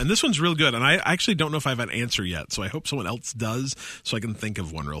question, and this one's real good. And I actually don't know if I have an answer yet, so I hope someone else does, so I can think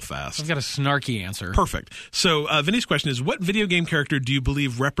of one real fast. I've got a snarky answer. Perfect. So Vinny's question is, what video game character do you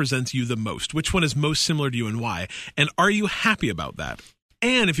believe represents you the most? Which one is most similar to you and why? And are you happy about that?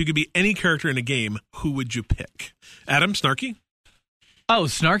 And if you could be any character in a game, who would you pick? Adam, Snarky? Oh,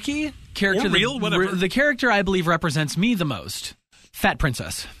 snarky character. Or real, whatever. The character I believe represents me the most. Fat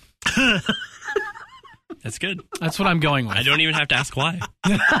Princess. That's good. That's what I'm going with. I don't even have to ask why.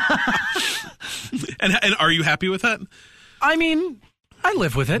 And are you happy with that? I mean, I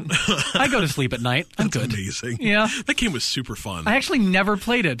live with it. I go to sleep at night. I'm That's good. amazing. Yeah. That game was super fun. I actually never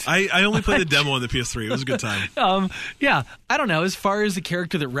played it. I only played the demo on the PS3. It was a good time. Yeah, I don't know. As far as the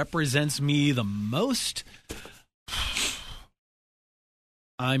character that represents me the most,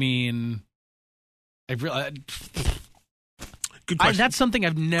 I mean, Good question. that's something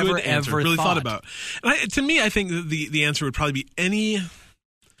I've never Good answer. ever Really thought about. And to me, I think the answer would probably be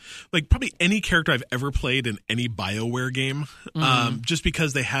probably any character I've ever played in any BioWare game, just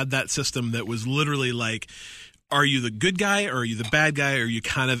because they had that system that was literally like, are you the good guy or are you the bad guy or are you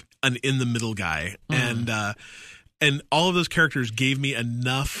kind of an in the middle guy? And all of those characters gave me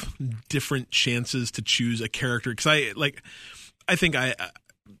enough different chances to choose a character because I think I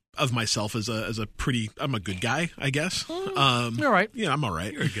of myself as a pretty I'm a good guy, I guess. You're all right. Yeah, I'm all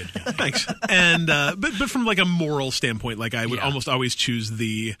right. You're a good guy. Thanks. And but from like a moral standpoint, like I would almost always choose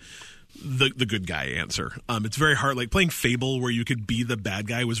the good guy answer. It's very hard. Like playing Fable, where you could be the bad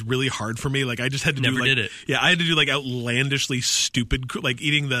guy, was really hard for me. Like I just had to Never do did it. Yeah, I had to do like outlandishly stupid, like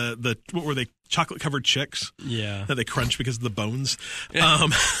eating the what were they, chocolate covered chicks? Yeah. That they crunch because of the bones.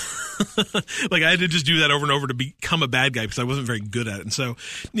 Like I had to just do that over and over to become a bad guy because I wasn't very good at it. And so,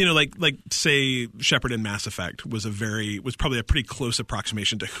 like say Shepard in Mass Effect was probably a pretty close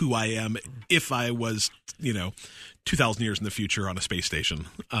approximation to who I am if I was, 2,000 years in the future on a space station.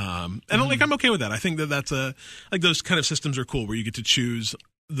 And I'm okay with that. I think that's like those kind of systems are cool where you get to choose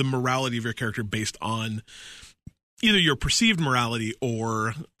the morality of your character based on either your perceived morality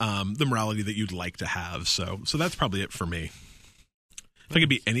or the morality that you'd like to have. So that's probably it for me. If I could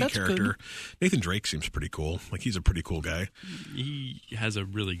be any That's character, good. Nathan Drake seems pretty cool. Like he's a pretty cool guy. He has a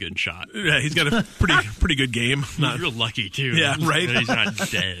really good shot. Yeah, he's got a pretty good game. He's real lucky too. Yeah, right? That he's not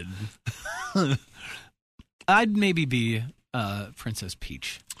dead. I'd maybe be Princess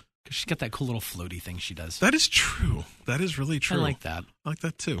Peach because she's got that cool little floaty thing she does. That is true. That is really true. I like that. I like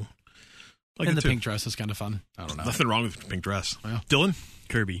that too. I like And it the too. pink dress is kind of fun. I don't know. Nothing wrong with the pink dress. Yeah. Dylan?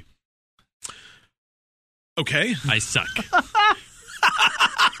 Kirby. Okay. I suck.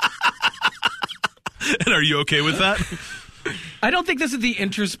 And are you okay with that? I don't think this is the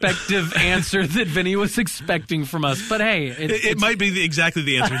introspective answer that Vinny was expecting from us, but hey, It might be exactly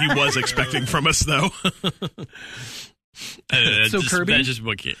the answer he was expecting from us, though. So Kirby? That's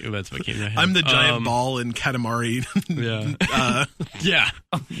what came to my head. I'm the giant ball in Katamari. Yeah. Yeah.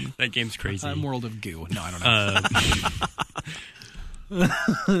 That game's crazy. I'm World of Goo. No, I don't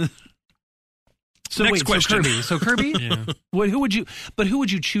know. So Next wait, question. So Kirby. Yeah. Who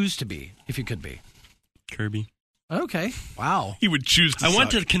would you choose to be if you could be? Kirby. Okay. Wow. He would choose to I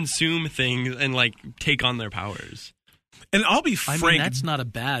want suck. to consume things and like take on their powers. And I'll be I frank, mean, that's not a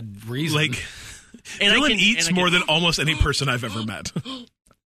bad reason. like, And Dylan I can eats and I more can- than almost any person I've ever met.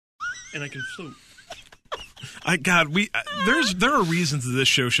 and I can float. There are reasons that this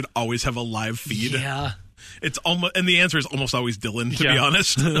show should always have a live feed. yeah. It's almost, and the answer is almost always Dylan, to be Yeah.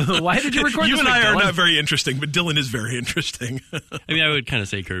 honest. Why did you record You this and with I are Dylan? not very interesting, but Dylan is very interesting. I mean, I would kind of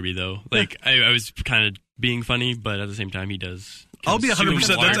say Kirby though. Like I was kind of being funny, but at the same time, he does. I'll be 100%. consume That's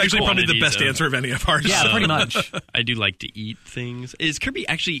large actually probably the quantities best of- answer of any of ours. Yeah, pretty much. I do like to eat things. Is Kirby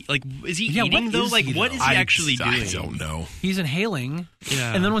actually like? Is he Yeah, eating what though? is Like, he, what though? is he actually doing? I don't know. He's inhaling.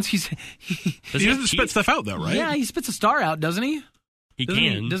 Yeah. And then once Does He have doesn't spit teeth? stuff out, though, right? yeah, he spits a star out, doesn't he? He Doesn't he-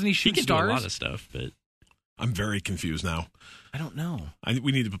 can. doesn't he shoot He can stars? do a lot of stuff, but I'm very confused now. I don't know.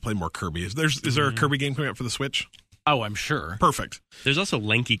 We need to play more Kirby. Is there a Kirby game coming out for the Switch? Oh, I'm sure. Perfect. there's also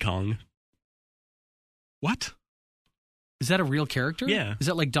Lanky Kong. What? Is that a real character? Yeah. Is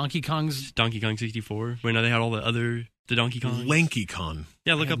that like Donkey Kong's? Donkey Kong 64. When they had all the Donkey Kong. Lanky Con.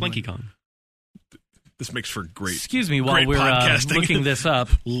 Yeah, look I up have Lanky no Kong. This makes for great. Excuse me while great we're podcasting. looking this up.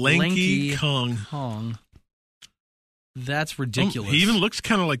 Lanky Kong. Kong. That's ridiculous. He even looks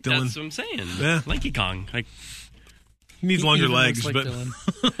kind of like Dylan. That's what I'm saying. Yeah. Lanky Kong. Like, He needs He longer even legs, looks like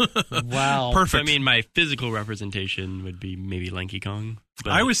but Dylan. Wow. perfect. I mean, my physical representation would be maybe Lanky Kong.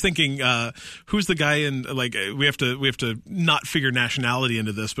 But I was thinking, who's the guy in like we have to not figure nationality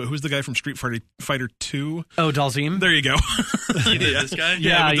into this, but who's the guy from Street Fighter 2? Oh, Dalzim? There you go. this guy.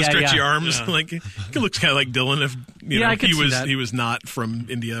 Yeah. with the stretchy arms. Yeah. Like he looks kind of like Dylan if Yeah, I could he see was that. he was not from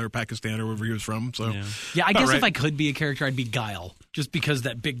India or Pakistan or wherever he was from. So Yeah. Yeah, I About guess right. if I could be a character, I'd be Guile. Just because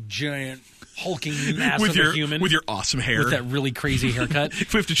that big, giant, hulking mass with of your a human. with your awesome hair. with that really crazy haircut.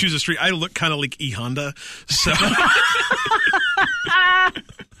 If we have to choose a street, I look kind of like E Honda. So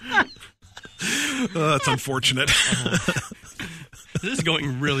that's unfortunate. This is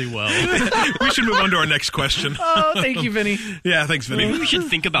going really well. We should move on to our next question. Oh, thank you, Vinny. Yeah, thanks, Maybe Vinny. we should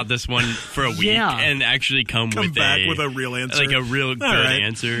think about this one for a week Yeah. and actually come with back with a real answer. like a real good right.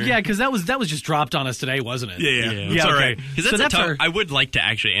 answer. Yeah, because that was just dropped on us today, wasn't it? Yeah, Yeah. It's Yeah, all okay. right. Because So that's, that's a tough. our- I would like to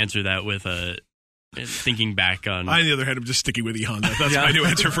actually answer that with a thinking back on. I, on the other hand, I'm just sticking with E Honda. That's my new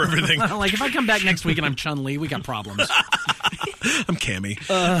answer for everything. Like, if I come back next week and I'm Chun-Li, we got problems. I'm Cammy.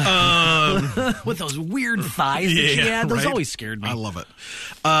 With those weird thighs that she Yeah, had, those right? always scared me. I love it.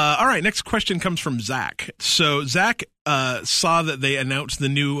 All right, next question comes from Zach. So Zach saw that they announced the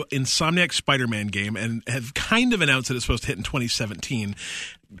new Insomniac Spider-Man game and have kind of announced that it's supposed to hit in 2017.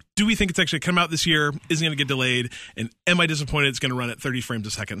 Do we think it's actually come out this year? Is it going to get delayed? And am I disappointed it's going to run at 30 frames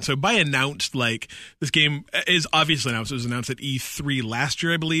a second? So by announced, like, this game is obviously announced. It was announced at E3 last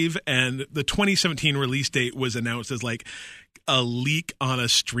year, I believe. And the 2017 release date was announced as, like, a leak on a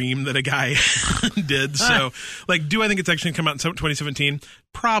stream that a guy did. So, like, do I think it's actually going to come out in 2017?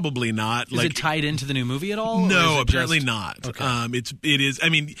 Probably not. Is like, it tied into the new movie at all? or is no, it apparently just- not. Okay. It is. I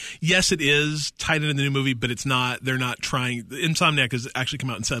mean, yes, it is tied into the new movie, but it's not. They're not trying. Insomniac has actually come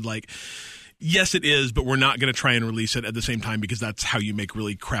out and said, like, yes, it is, but we're not going to try and release it at the same time because that's how you make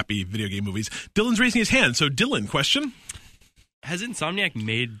really crappy video game movies. Dylan's raising his hand. So, Dylan, question? Has Insomniac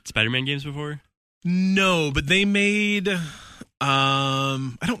made Spider-Man games before? No, but they made. I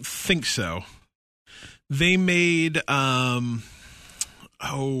don't think so. They made.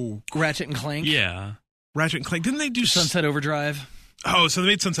 Ratchet and Clank? Yeah. Ratchet and Clank. Didn't they do Sunset Overdrive? Oh, so they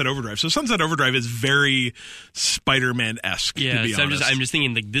made Sunset Overdrive. So Sunset Overdrive is very Spider-Man-esque, to Yeah. be So honest. I'm just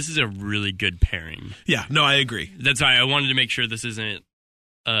thinking like this is a really good pairing. Yeah, no, I agree. That's why I wanted to make sure this isn't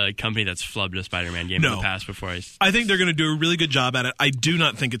a company that's flubbed a Spider-Man game in the past before I think they're going to do a really good job at it. I do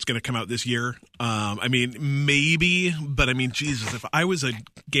not think it's going to come out this year. I mean, maybe, but I mean, Jesus, if I was a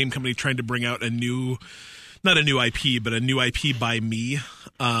game company trying to bring out not a new IP, but a new IP by me,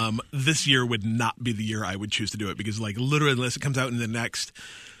 this year would not be the year I would choose to do it, because like literally unless it comes out in the next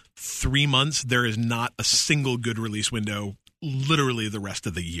 3 months, there is not a single good release window literally the rest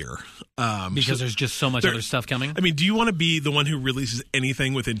of the year. Because there's just so much other stuff coming. I mean, do you want to be the one who releases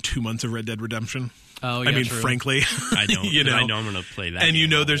anything within 2 months of Red Dead Redemption? Oh, yeah, I mean, true. frankly, I don't. you know, I know I'm going to play that. And game you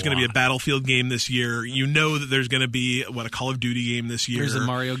know there's going to be a lot. Battlefield game this year. You know that there's going to be, a Call of Duty game this year. There's a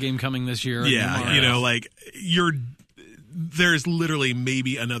Mario game coming this year. Yeah, you know, like there's literally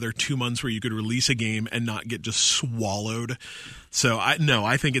maybe another 2 months where you could release a game and not get just swallowed. So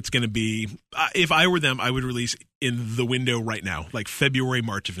I think it's going to be, if I were them, I would release in the window right now, like February,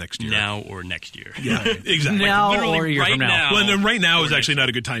 March of next year. Now or next year. Yeah, exactly. Now literally or a year right from now. now. Well, and right now is Or actually next- not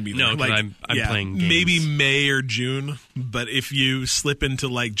a good time either. No, 'cause like, I'm playing games. maybe May or June, but if you slip into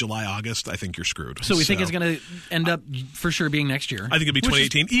like July, August, I think you're screwed. So we think it's going to end up for sure being next year. I think it'd be which is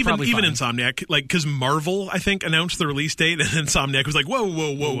 2018. Even probably fine. Insomniac, like, because Marvel, I think, announced the release date, and Insomniac was like,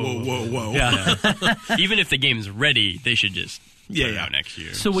 whoa. Yeah. Even if the game's ready, they should just put it Yeah. out next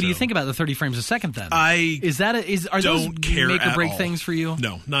year. So what do you think about the 30 frames a second then? Are those don't care make or at break all. things for you?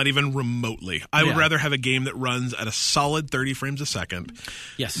 No, not even remotely. I would Yeah. rather have a game that runs at a solid 30 frames a second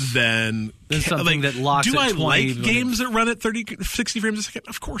Yes. than something that locks Do at I 20 like when games that run at 60 frames a second?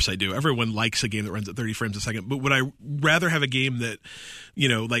 Of course I do. Everyone likes a game that runs at 30 frames a second. But would I rather have a game that, you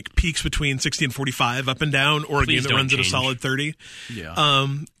know, like peaks between 60 and 45 up and down, or a Please game that don't runs at a change. solid 30? Yeah.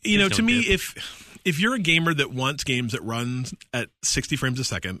 You know, Please to don't me, dip. if you're a gamer that wants games that run at 60 frames a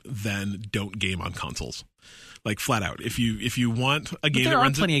second, then don't game on consoles. Like, flat out. If you want a game there that are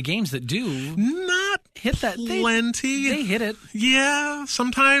runs plenty of games that do not hit that. plenty. They hit it. Yeah,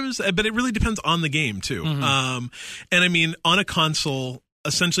 sometimes, but it really depends on the game too. Mm-hmm. And I mean, on a console,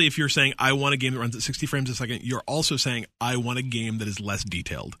 essentially, if you're saying I want a game that runs at 60 frames a second, you're also saying I want a game that is less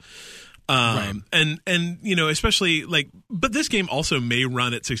detailed. Right. And you know, especially like, but this game also may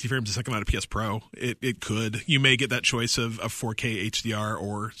run at 60 frames a second on a PS Pro. It could. You may get that choice of 4K HDR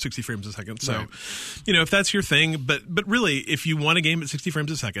or 60 frames a second. So, Right. you know, if that's your thing, but really, if you want a game at 60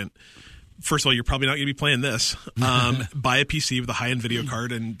 frames a second, first of all, you're probably not going to be playing this. Buy a PC with a high-end video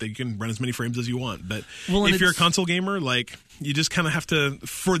card, and they can run as many frames as you want. But Well, and if you're a it's- console gamer, like, you just kind of have to,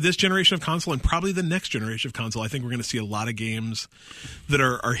 for this generation of console and probably the next generation of console, I think we're going to see a lot of games that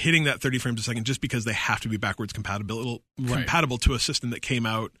are hitting that 30 frames a second just because they have to be backwards compatible to a system that came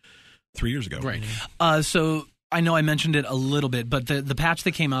out 3 years ago. Right. So I know I mentioned it a little bit, but the patch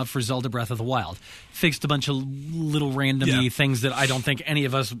that came out for Zelda Breath of the Wild fixed a bunch of little randomy things that I don't think any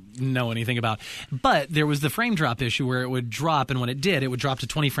of us know anything about. But there was the frame drop issue where it would drop, and when it did, it would drop to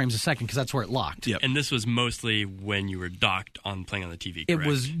 20 frames a second because that's where it locked. Yep. And this was mostly when you were docked on playing on the TV, It correct?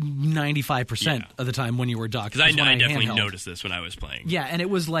 was 95% of the time when you were docked. Because I when definitely handheld. noticed this when I was playing. Yeah, and it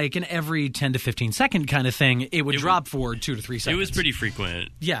was like an every 10 to 15 second kind of thing. It would drop for 2 to 3 seconds. It was pretty frequent.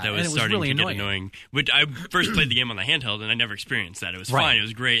 Yeah, that and was it was starting really to annoying. get annoying. But I first played the game on the handheld, and I never experienced that. It was Right. fine. It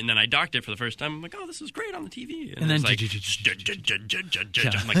was great. And then I docked it for the first time. I'm like, oh, this is great on the TV. And it was then like,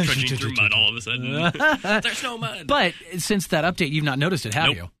 I'm like trudging through mud all of a sudden. There's no mud. But since that update, you've not noticed it, have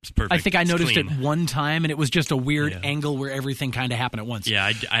Nope, you? it's perfect. I think I It's noticed clean. it one time, and it was just a weird Yeah. angle where everything kind of happened at once.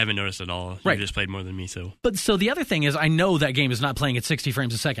 Yeah, I haven't noticed at all. Right. You just played more than me, so. But so the other thing is, I know that game is not playing at 60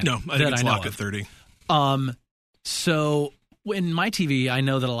 frames a second. No, I think that it's I know locked of. at 30. So in my TV, I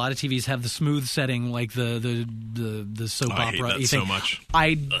know that a lot of TVs have the smooth setting, like the soap I hate opera. that so much.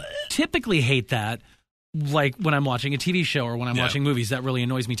 I typically hate that, like when I'm watching a TV show or when I'm watching movies. That really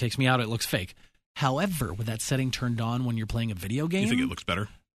annoys me, takes me out. It looks fake. However, with that setting turned on when you're playing a video game, You think it looks better?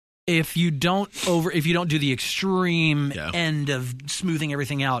 if you don't do the extreme Yeah. end of smoothing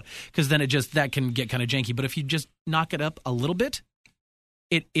everything out, because then that can get kind of janky. But if you just knock it up a little bit,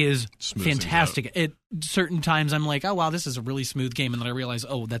 it is Smooths things fantastic. At certain times, I'm like, oh wow, this is a really smooth game, and then I realize,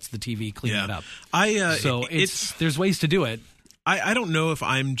 oh, that's the TV cleaning it up. So there's ways to do it. I don't know if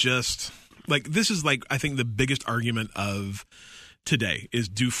I'm just like, this is like, I think the biggest argument of today is,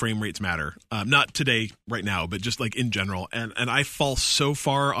 do frame rates matter? Not today, right now, but just like in general. And I fall so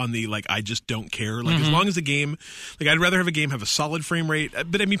far on the, like, I just don't care. Like, as long as the game, like, I'd rather have a game have a solid frame rate.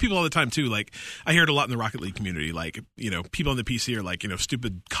 But I mean, people all the time too, like, I hear it a lot in the Rocket League community. Like, you know, people on the PC are like, you know,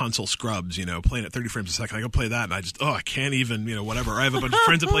 stupid console scrubs, you know, playing at 30 frames a second. I go play that and I can't even, you know, whatever. I have a bunch of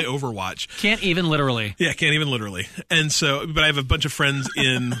friends that play Overwatch. Can't even literally. Yeah, can't even literally. And so, but I have a bunch of friends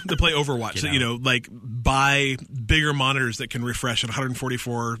that play Overwatch that, you know, like, buy bigger monitors that can refresh at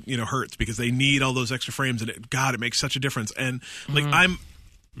 144, you know, hertz, because they need all those extra frames, and it makes such a difference. And like,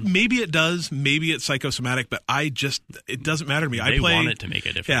 maybe it does. Maybe it's psychosomatic, but it doesn't matter to me. They want it to make a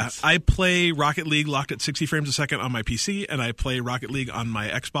Yeah, difference. I play Rocket League locked at 60 frames a second on my PC, and I play Rocket League on my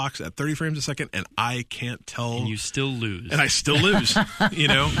Xbox at 30 frames a second, and I can't tell. And you still lose. And I still lose. Like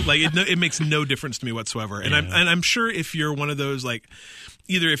it makes no difference to me whatsoever. And I'm sure if you're one of those, like,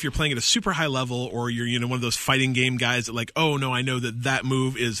 either if you're playing at a super high level or you're one of those fighting game guys that, like, oh no, I know that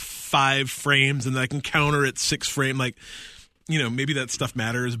move is 5 frames and I can counter at 6 frame, like, maybe that stuff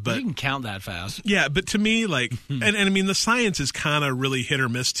matters, but You can count that fast. yeah, but to me, like, and I mean, the science is kind of really hit or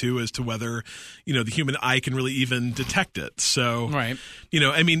miss too, as to whether, the human eye can really even detect it. So, Right.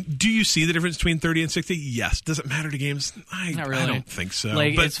 I mean, do you see the difference between 30 and 60? Yes. Does it matter to games? Not really. I don't think so.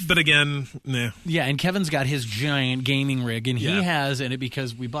 Like, but again, nah. Yeah, and Kevin's got his giant gaming rig, and he Yeah. has in it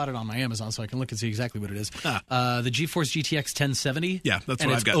because we bought it on my Amazon, so I can look and see exactly what it is. The GeForce GTX 1070. Yeah, that's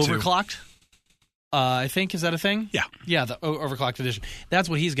and what it's I've got, too. overclocked. I think, is that a thing? Yeah. Yeah, the overclocked edition. That's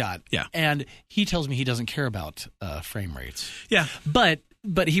what he's got. Yeah. And he tells me he doesn't care about frame rates. Yeah. But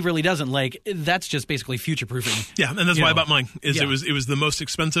he really doesn't. Like, that's just basically future-proofing. Yeah, and that's why I bought mine. Yeah. It was the most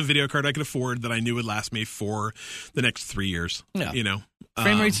expensive video card I could afford that I knew would last me for the next 3 years. Yeah. Um,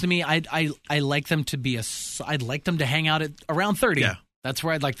 Frame rates to me, I like them to be I'd like them to hang out at around 30. Yeah. That's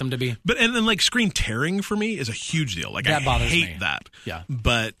where I'd like them to be. But and then, like, screen tearing for me is a huge deal. Like, That I bothers hate me. that. Yeah.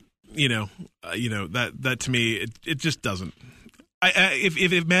 But that to me it just doesn't.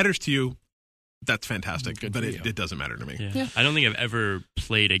 If it matters to you, that's fantastic. Good But for you. it doesn't matter to me. Yeah. I don't think I've ever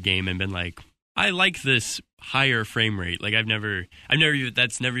played a game and been like, I like this higher frame rate. Like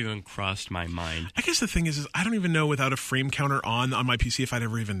that's never even crossed my mind. I guess the thing is I don't even know without a frame counter on my PC if I'd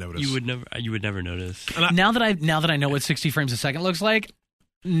ever even notice. You would never notice. Now that I know what 60 frames a second looks like,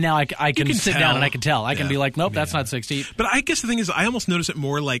 now I can can sit tell. down and I can tell. I can Yeah. be like, nope, that's not 60. But I guess the thing is, I almost notice it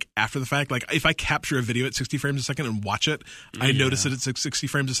more like after the fact. Like if I capture a video at 60 frames a second and watch it, I notice that it's at 60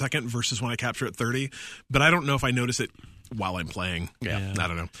 frames a second versus when I capture at 30. But I don't know if I notice it while I'm playing. Yeah. I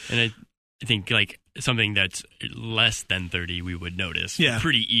don't know. And I think like something that's less than 30 we would notice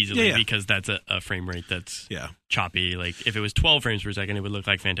pretty easily because that's a frame rate that's choppy. Like if it was 12 frames per second, it would look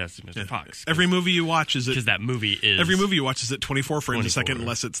like Fantastic Mr. Fox. Every movie you watch is because that movie is every movie you watch is at 24 frames a second,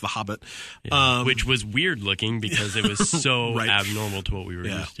 unless it's The Hobbit, which was weird looking because it was so Right. abnormal to what we were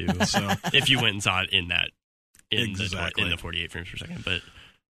used to. So if you went and saw it in Exactly. the 48 frames per second, but.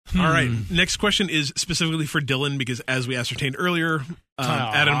 All right. Next question is specifically for Dylan because, as we ascertained earlier,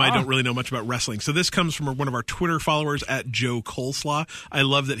 Adam and I don't really know much about wrestling. So this comes from one of our Twitter followers at Joe Coleslaw. I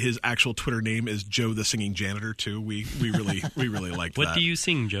love that his actual Twitter name is Joe the Singing Janitor too. We really like that. What do you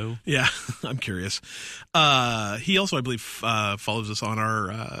sing, Joe? Yeah, I'm curious. He also, I believe, follows us on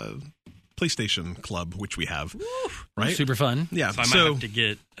our PlayStation Club, which we have. Right? Super fun. Yeah. So I might have to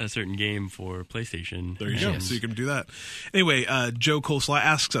get a certain game for PlayStation. There you go. So you can do that. Anyway, Joe Coleslaw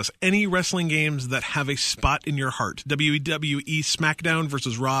asks us, any wrestling games that have a spot in your heart? WWE SmackDown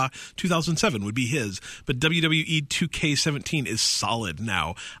versus Raw 2007 would be his, but WWE 2K17 is solid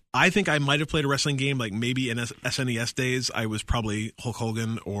now. I think I might have played a wrestling game like maybe in SNES days. I was probably Hulk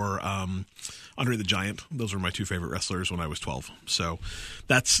Hogan or Andre the Giant. Those were my two favorite wrestlers when I was 12. So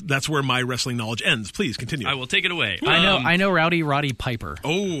that's where my wrestling knowledge ends. Please continue. I will take it away. I know Rowdy Roddy Piper.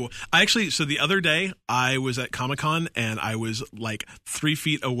 Oh, so the other day I was at Comic-Con and I was like 3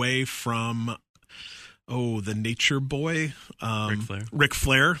 feet away from, the Nature Boy, Ric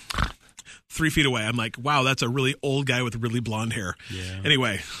Flair. 3 feet away. I'm like, wow, that's a really old guy with really blonde hair. Yeah.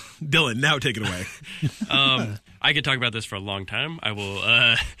 Anyway, Dylan, now take it away. I could talk about this for a long time. I will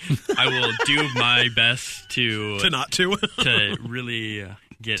do my best to not to really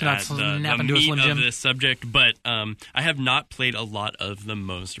get To not at the snap into a meat Slim of Jim. this subject, but I have not played a lot of the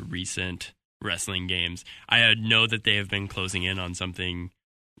most recent wrestling games. I know that they have been closing in on something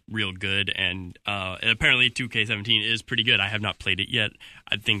real good, and apparently 2K17 is pretty good. I have not played it yet.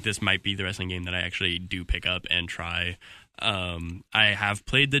 I think this might be the wrestling game that I actually do pick up and try. I have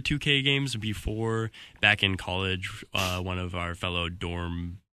played the 2K games before. Back in college, one of our fellow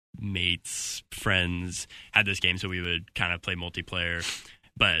dorm mates, friends, had this game, so we would kind of play multiplayer.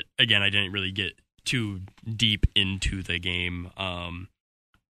 But again, I didn't really get too deep into the game.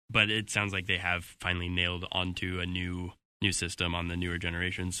 But it sounds like they have finally nailed onto a new system on the newer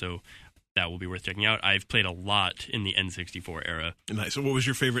generation, so that will be worth checking out. I've played a lot in the N64 era. Nice. So what was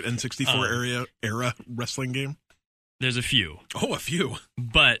your favorite N64 era wrestling game? There's a few. Oh, a few.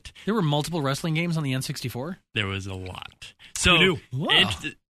 But There were multiple wrestling games on the N64? there was a lot. So Who knew? Wow.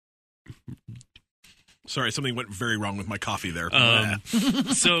 Sorry, something went very wrong with my coffee there.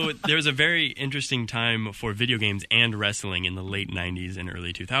 So there was a very interesting time for video games and wrestling in the late 90s and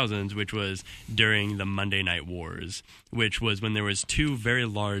early 2000s, which was during the Monday Night Wars, which was when there was two very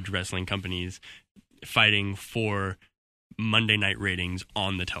large wrestling companies fighting for Monday night ratings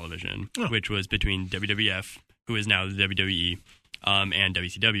on the television, which was between WWF, who is now the WWE, and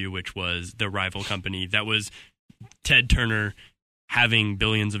WCW, which was the rival company that was Ted Turner having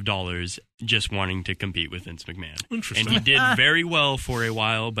billions of dollars just wanting to compete with Vince McMahon. Interesting. And he did very well for a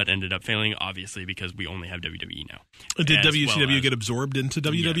while, but ended up failing, obviously, because we only have WWE now. Did As WCW well as- get absorbed into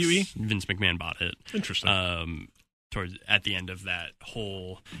WWE? Yes, Vince McMahon bought it. Interesting. Towards at the end of that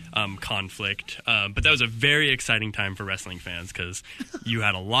whole conflict. But that was a very exciting time for wrestling fans because you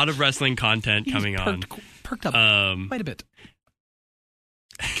had a lot of wrestling content coming on. Perked up quite a bit.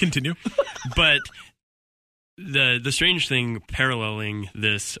 Continue. But the strange thing paralleling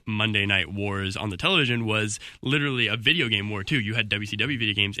this Monday Night Wars on the television was literally a video game war too. You had WCW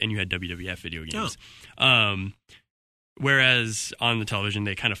video games and you had WWF video games. Whereas on the television,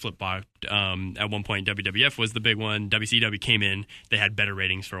 they kind of flip-flopped. At one point, WWF was the big one. WCW came in. They had better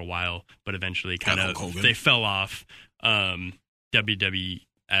ratings for a while, but eventually they fell off. WWF,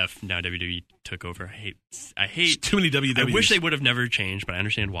 now WWE took over. I hate too many WWFs. I wish they would have never changed, but I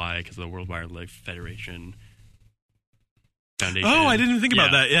understand why, because of the World Wildlife Federation Foundation. Oh, I didn't even think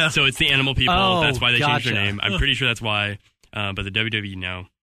about that, yeah. So it's the animal people. Oh, that's why they changed their gotcha. name. I'm pretty sure that's why. But the WWE now.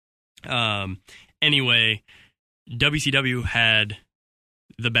 Anyway, WCW had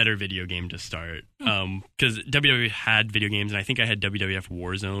the better video game to start. Because WWF had video games, and I think I had WWF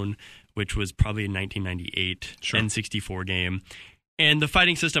Warzone, which was probably a 1998 N64 game. And the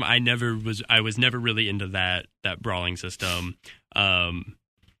fighting system, I was never really into that brawling system.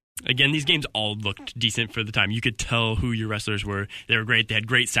 Again, these games all looked decent for the time. You could tell who your wrestlers were. They were great. They had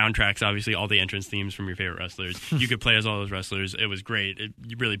great soundtracks, obviously, all the entrance themes from your favorite wrestlers. You could play as all those wrestlers. It was great. It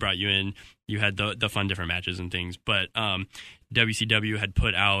really brought you in. You had the fun different matches and things. But WCW had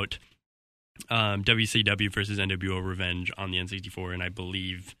put out WCW versus NWO Revenge on the N64, and I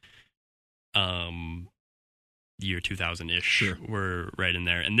believe year 2000-ish were right in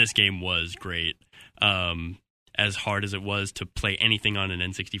there. And this game was great. As hard as it was to play anything on an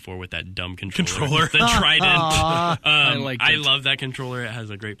N64 with that dumb controller. The Trident. I love that controller. It has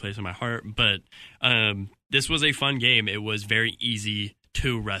a great place in my heart. But this was a fun game. It was very easy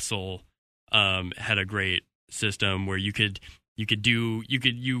to wrestle. Had a great system where you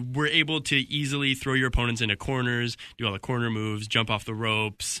were able to easily throw your opponents into corners, do all the corner moves, jump off the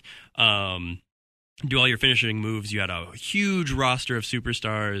ropes, do all your finishing moves. You had a huge roster of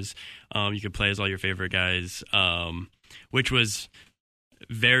superstars. You could play as all your favorite guys, which was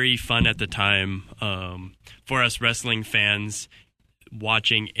very fun at the time. For us wrestling fans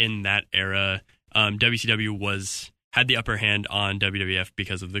watching in that era, WCW had the upper hand on WWF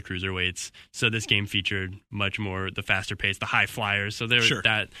because of the cruiserweights. So this game featured much more the faster pace, the high flyers. So there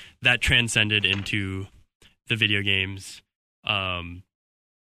that transcended into the video games.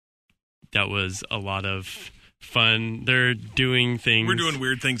 That was a lot of fun. They're doing things. We're doing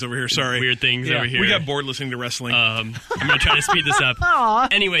weird things over here. Sorry. Weird things over here. We got bored listening to wrestling. I'm going to try to speed this up.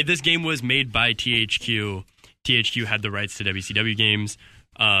 Anyway, this game was made by THQ. THQ had the rights to WCW games.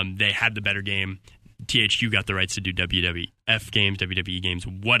 They had the better game. THQ got the rights to do WWF games, WWE games,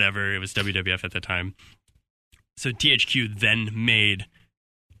 whatever. It was WWF at the time. So THQ then made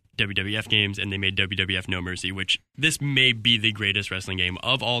WWF games, and they made WWF No Mercy, which this may be the greatest wrestling game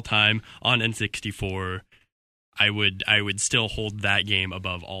of all time on N64. I would still hold that game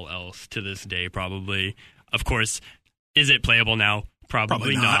above all else to this day, probably. Of course, is it playable now?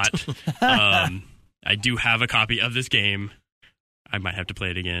 Probably not. I do have a copy of this game. I might have to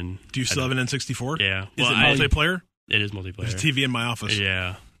play it again. Do you still have an N64? Yeah. Is it multiplayer? It is multiplayer. There's a TV in my office.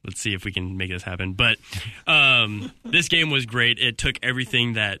 Yeah. Let's see if we can make this happen. But this game was great. It took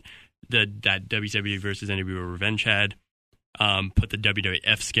everything that WCW versus NWO Revenge had, put the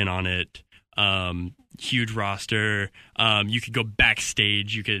WWF skin on it, huge roster. You could go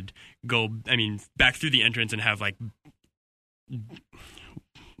backstage. You could go, back through the entrance and have like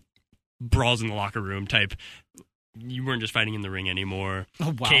brawls in the locker room type. You weren't just fighting in the ring anymore.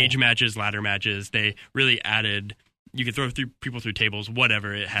 Oh, wow. Cage matches, ladder matches. They really added. You could throw people through tables,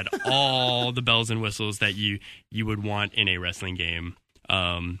 whatever. It had all the bells and whistles that you would want in a wrestling game.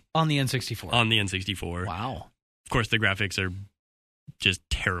 On the N64. On the N64. Wow. Of course, the graphics are just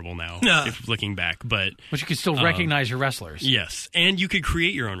terrible now, if looking back. But you can still recognize your wrestlers. Yes, and you could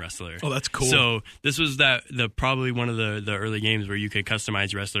create your own wrestler. Oh, that's cool. So this was probably one of the early games where you could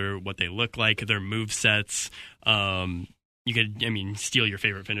customize your wrestler, what they look like, their move sets. you could, I mean, steal your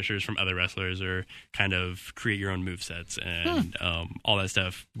favorite finishers from other wrestlers or kind of create your own movesets and all that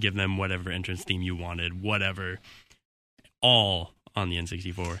stuff. Give them whatever entrance theme you wanted, whatever. All on the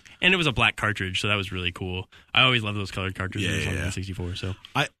N64. And it was a black cartridge, so that was really cool. I always love those colored cartridges on the N64. So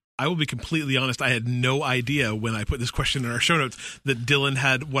I will be completely honest. I had no idea when I put this question in our show notes that Dylan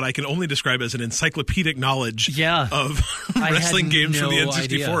had what I can only describe as an encyclopedic knowledge of wrestling games from the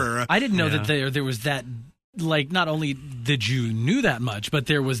N64 era. I didn't know that there was that. Like, not only did you knew that much, but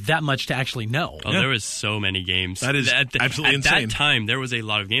there was that much to actually know. Oh, there was so many games. That is absolutely insane. At that time, there was a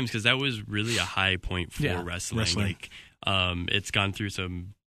lot of games because that was really a high point for wrestling. Like, it's gone through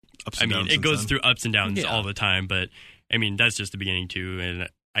some ups and downs. It goes through ups and downs all the time, but I mean, that's just the beginning too. And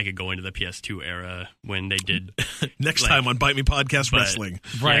I could go into the PS2 era when they did next time on Bite Me Podcast Wrestling,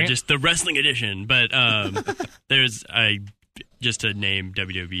 right? Yeah, just the wrestling edition. But there's just to name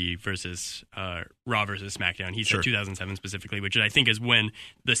WWE versus Raw versus SmackDown. He said 2007 specifically, which I think is when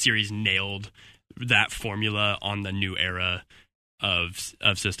the series nailed that formula on the new era of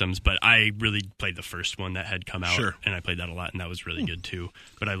systems. But I really played the first one that had come out, and I played that a lot, and that was really good too.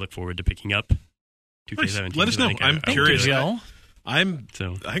 But I look forward to picking up 2K17. Let us know. I'm curious. I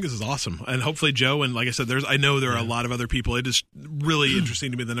think this is awesome, and hopefully Joe, and like I said, I know there are a lot of other people. It is really interesting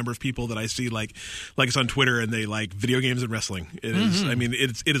to me the number of people that I see like us on Twitter, and they like video games and wrestling. It is, I mean,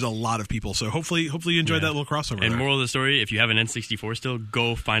 it is a lot of people. So hopefully you enjoyed that little crossover. And moral of the story: if you have an N64 still,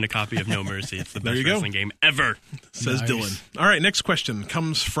 go find a copy of No Mercy. It's the best wrestling game ever. Says Dylan. All right, next question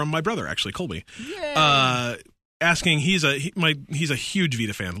comes from my brother, actually, Colby. Asking, he's a huge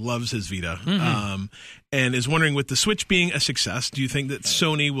Vita fan, loves his Vita, and is wondering, with the Switch being a success, do you think that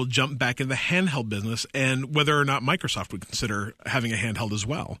Sony will jump back in the handheld business, and whether or not Microsoft would consider having a handheld as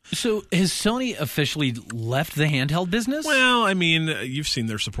well? So has Sony officially left the handheld business? Well, I mean, you've seen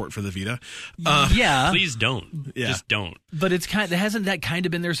their support for the Vita. Please don't. Yeah. Just don't. But hasn't that kind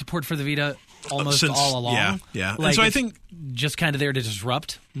of been their support for the Vita almost all along? Yeah. Like, and so I think just kind of there to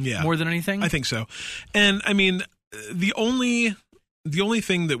disrupt more than anything? I think so. And I mean, the only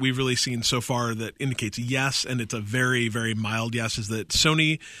thing that we've really seen so far that indicates yes, and it's a very, very mild yes, is that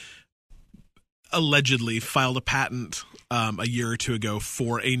Sony allegedly filed a patent a year or two ago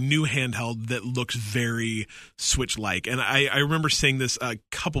for a new handheld that looks very Switch-like. And I remember saying this a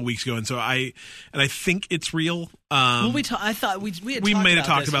couple weeks ago, and so I think it's real. Well, I thought we may have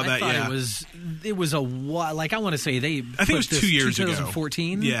talked about that. Yeah, it was a while. Like, I want to say I think it was 2 years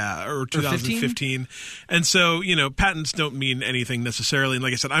 2014. ago. Yeah, or 2015. And so patents don't mean anything necessarily. And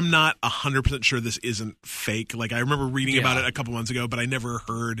like I said, I'm not 100% sure this isn't fake. Like, I remember reading about it a couple months ago, but I never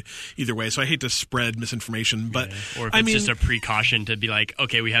heard either way. So I hate to spread misinformation, but or if it's just a precaution to be like,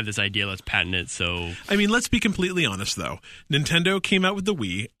 okay, we have this idea, let's patent it. So I mean, let's be completely honest though. Nintendo came out with the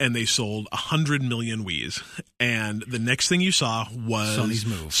Wii, and they sold 100 million Wiis. And the next thing you saw was Sony's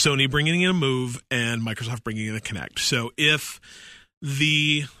Move. Sony bringing in a Move and Microsoft bringing in a Kinect. So if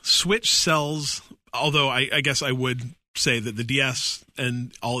the Switch sells, although I guess I would say that the DS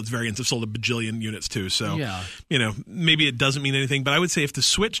and all its variants have sold a bajillion units too. So, maybe it doesn't mean anything. But I would say if the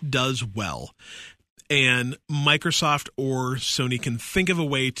Switch does well and Microsoft or Sony can think of a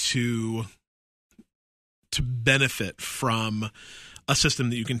way to benefit from a system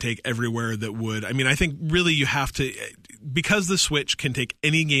that you can take everywhere that would, I mean, I think really you have to, because the Switch can take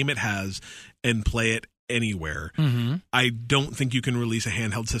any game it has and play it anywhere, I don't think you can release a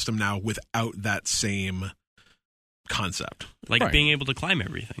handheld system now without that same concept. Like being able to climb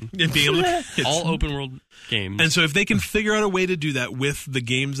everything. And being able to, all open world games. And so if they can figure out a way to do that with the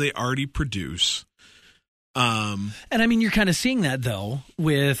games they already produce, and I mean, you're kind of seeing that though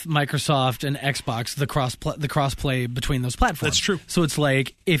with Microsoft and Xbox, the crossplay between those platforms. That's true. So it's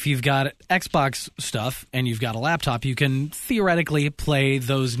like if you've got Xbox stuff and you've got a laptop, you can theoretically play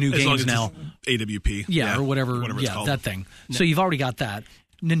those new games now. AWP, or whatever it's called. That thing. So you've already got that.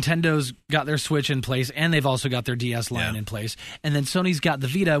 Nintendo's got their Switch in place, and they've also got their DS line in place, and then Sony's got the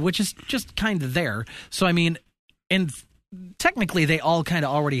Vita, which is just kind of there. So I mean, and technically they all kind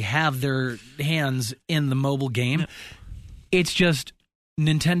of already have their hands in the mobile game. It's just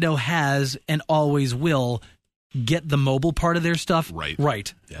Nintendo has and always will get the mobile part of their stuff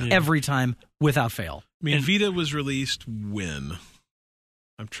right every time without fail. I mean, Vita was released when?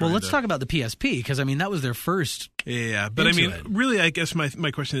 Let's talk about the PSP, because I mean that was their first. Yeah, but I mean, really, I guess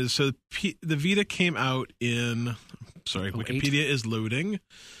my question is, so the Vita came out in. Sorry, Wikipedia is loading.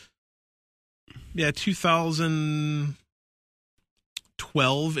 Yeah,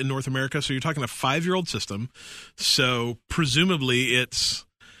 2012 in North America. So you're talking a 5-year-old system. So presumably it's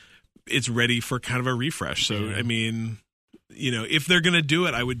ready for kind of a refresh. So I mean, if they're going to do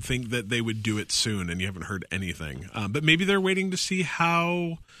it, I would think that they would do it soon, and you haven't heard anything. But maybe they're waiting to see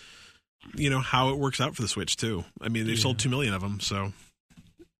how it works out for the Switch too. I mean, they've sold 2 million of them, so.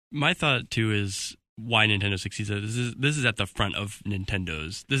 My thought too is why Nintendo succeeds. This is at the front of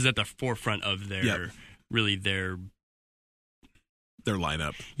Nintendo's. This is at the forefront of their their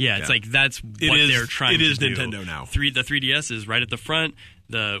lineup. Yeah, it's like that's what they're trying to do. It is Nintendo now. The 3DS is right at the front.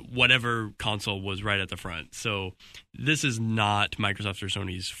 The whatever console was right at the front. So this is not Microsoft or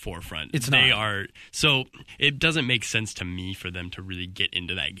Sony's forefront. They are. So it doesn't make sense to me for them to really get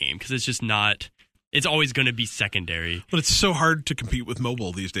into that game because it's just not. It's always going to be secondary. But it's so hard to compete with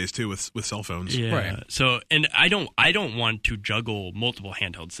mobile these days too, with cell phones. Yeah. Right. So and I don't want to juggle multiple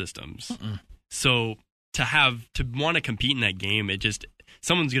handheld systems. So to want to compete in that game,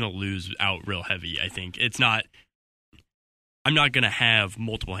 someone's going to lose out real heavy. I think it's not. I'm not going to have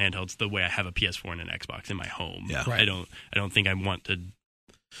multiple handhelds the way I have a PS4 and an Xbox in my home. Yeah. Right. I don't think I want to.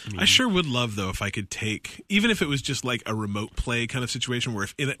 I sure would love, though, if I could take, even if it was just like a remote play kind of situation where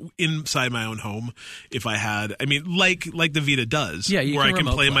if inside my own home, if I had, like the Vita does, where I can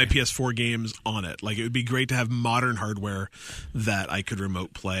play my PS4 games on it. Like, it would be great to have modern hardware that I could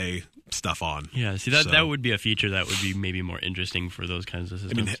remote play stuff on. Yeah, see, that would be a feature that would be maybe more interesting for those kinds of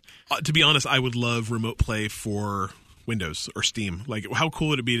systems. To be honest, I would love remote play for Windows or Steam. Like, how cool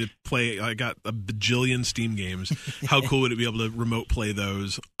would it be to play? I got a bajillion Steam games. How cool would it be able to remote play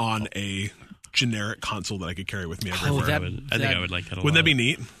those on a generic console that I could carry with me everywhere? I think I would like that a lot. Wouldn't that be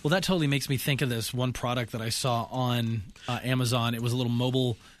neat? Well, that totally makes me think of this one product that I saw on Amazon. It was a little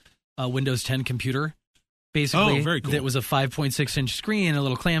mobile Windows 10 computer. Basically, very cool. That was a 5.6-inch screen, a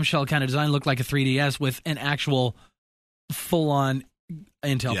little clamshell kind of design, looked like a 3DS with an actual full-on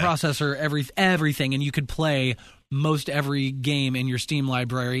Intel processor, everything, and you could play most every game in your Steam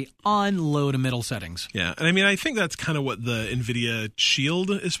library on low to middle settings. Yeah, and I think that's kind of what the NVIDIA Shield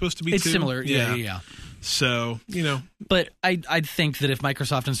is supposed to be. It's too. similar, yeah. So, But I'd think that if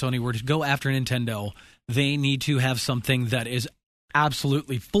Microsoft and Sony were to go after Nintendo, they need to have something that is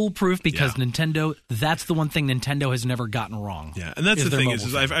absolutely foolproof because Nintendo, that's the one thing Nintendo has never gotten wrong. Yeah, and that's the thing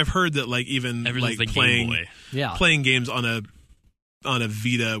is I've heard that even like playing games on a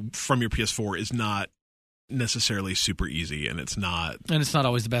Vita from your PS4 is not necessarily super easy, and it's not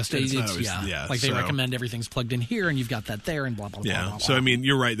always the best. They recommend everything's plugged in here and you've got that there and blah blah blah. Blah, so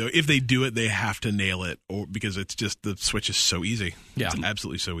you're right though. If they do it, they have to nail it, because it's just the Switch is so easy. Yeah, it's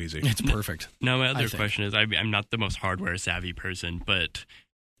absolutely so easy. It's perfect. Now my other question is, I'm not the most hardware savvy person, but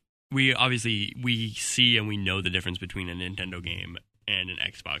we see and we know the difference between a Nintendo game and an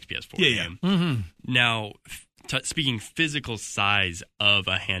Xbox PS4 game. Mm-hmm. Now, speaking physical size of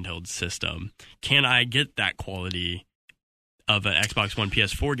a handheld system, can I get that quality of an Xbox One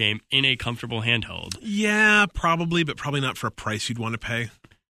PS4 game in a comfortable handheld? Yeah, probably, but probably not for a price you'd want to pay.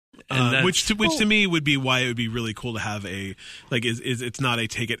 Which to me would be why it would be really cool to have it's not a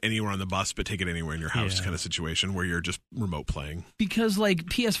take it anywhere on the bus, but take it anywhere in your house kind of situation where you're just remote playing. Because like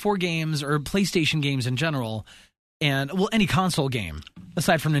PS4 games or PlayStation games in general, and any console game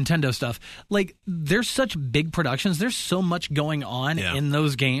aside from Nintendo stuff, like there's such big productions, there's so much going on in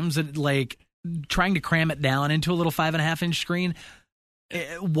those games that like trying to cram it down into a little 5.5-inch screen.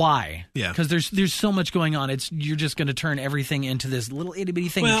 Why? Yeah, because there's so much going on. You're just going to turn everything into this little itty bitty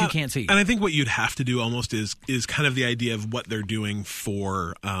thing that you can't see. And I think what you'd have to do almost is kind of the idea of what they're doing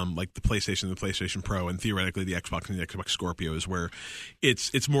for like the PlayStation and the PlayStation Pro, and theoretically the Xbox and the Xbox Scorpio, is where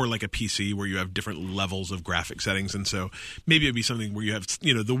it's more like a PC where you have different levels of graphic settings, and so maybe it'd be something where you have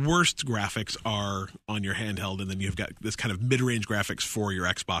the worst graphics are on your handheld, and then you've got this kind of mid-range graphics for your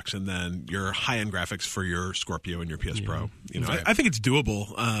Xbox, and then your high-end graphics for your Scorpio and your PS Pro. I think it's doable.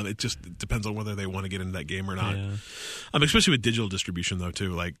 It just depends on whether they want to get into that game or not. Especially with digital distribution, though, too.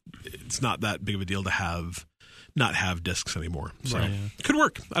 Like, it's not that big of a deal to not have discs anymore. So it could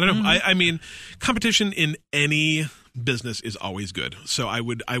work. I don't know. I mean, competition in any business is always good. So I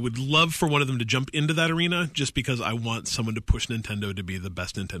would love for one of them to jump into that arena, just because I want someone to push Nintendo to be the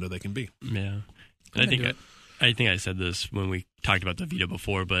best Nintendo they can be. Yeah, I think I said this when we talked about the Vita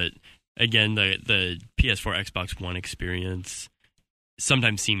before, but again, the PS4 Xbox One experience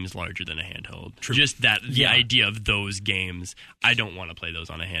sometimes seems larger than a handheld. True. Just the idea of those games, I don't want to play those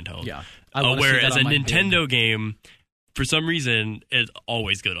on a handheld. Yeah. Whereas a Nintendo game, for some reason, is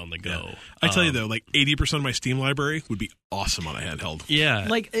always good on the go. Yeah. I tell you though, like 80% of my Steam library would be awesome on a handheld. Yeah.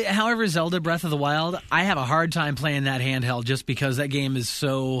 Like, however, Zelda Breath of the Wild, I have a hard time playing that handheld just because that game is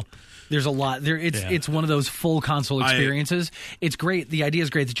so... There's a lot there. It's one of those full console experiences. It's great. The idea is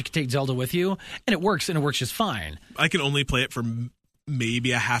great that you can take Zelda with you, and it works just fine. I can only play it for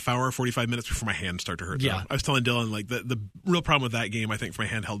maybe a half hour, 45 minutes before my hands start to hurt. Yeah. Though. I was telling Dylan, like, the real problem with that game, I think, for my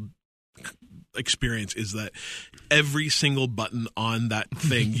handheld experience is that every single button on that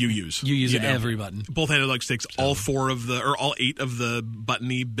thing you use. You use know? every button. Both analog sticks, all 8 of the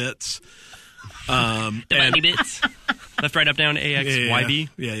buttony bits. The button bits. Left, right, up, down, AX, YB.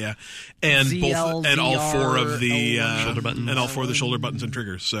 Yeah. And ZL, and all 4 of the shoulder buttons. and all 4 of the shoulder buttons and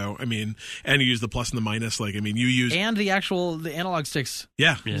triggers. So I mean, and you use the plus and the minus. Like I mean, you use And the analog sticks.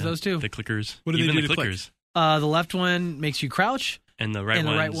 yeah. Use those too. The clickers. What do they Even do the to click? clickers. The left one makes you crouch, And the right and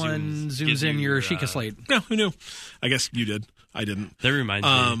the one right one zooms gives in you, your Sheikah slate. No, who knew? I guess you did. I didn't. That reminds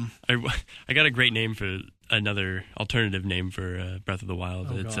me. I got a great name for another alternative name for Breath of the Wild.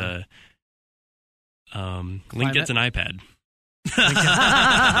 Oh, it's God. Link gets an iPad. like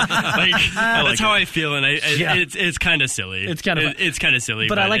That's how I feel, and Yeah. it's kind of silly. It's kind of it's kind of silly,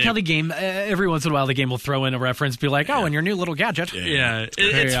 But I like how the game, every once in a while, the game will throw in a reference, be like, oh, and your new little gadget.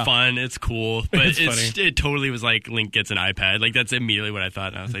 it's but it's cool. But It's funny. it totally was like Link gets an iPad. Like that's immediately what I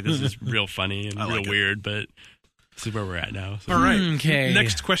thought. And I was like, this is real funny and I like real it. weird, but this is where we're at now. So. All right. Okay.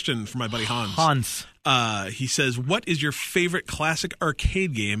 Next question from my buddy Hans. Hans. He says, "What is your favorite classic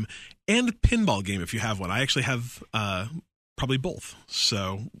arcade game and pinball game if you have one?" I actually have probably both.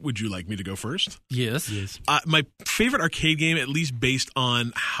 So, would you like me to go first? Yes. My favorite arcade game, at least based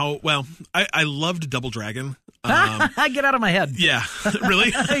on how well I loved Double Dragon. Get out of my head. Yeah, really?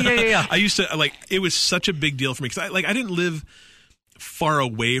 Yeah. I used to it was such a big deal for me because I didn't live far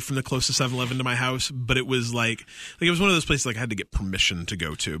away from the closest 7-Eleven to my house, but it was like it was one of those places I had to get permission to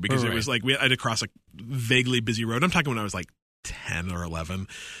go to because it was like I had to cross a vaguely busy road. I'm talking when I was like 10 or 11.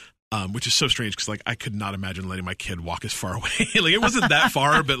 Which is so strange because I could not imagine letting my kid walk as far away. It wasn't that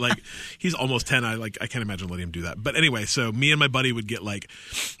far, but he's almost 10. I can't imagine letting him do that. But anyway, so me and my buddy would get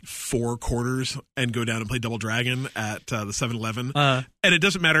 4 quarters and go down and play Double Dragon at the 7-Eleven. And it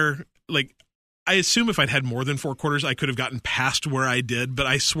doesn't matter. I assume if I'd had more than 4 quarters, I could have gotten past where I did. But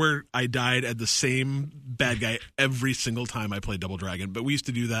I swear I died at the same bad guy every single time I played Double Dragon. But we used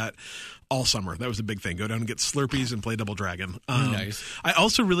to do that all summer. That was a big thing. Go down and get Slurpees and play Double Dragon. Nice. I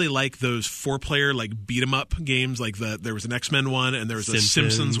also really like those 4-player beat 'em up games. There was an X-Men one and there was a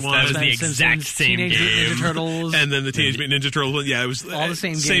Simpsons one. That was the Simpsons, exact same Teenage game. Mutant Ninja Turtles. And then the Teenage Mutant Ninja Turtles one. Yeah, it was All the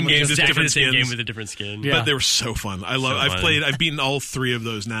same game Same with game, just just Exactly different the same skins. game with a different skin. Yeah. But they were so fun. I've beaten all 3 of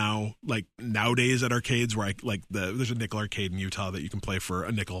those now. Nowadays at arcades where there's a nickel arcade in Utah that you can play for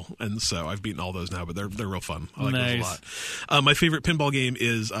a nickel, and so I've beaten all those now. But they're real fun. I like those a lot. My favorite pinball game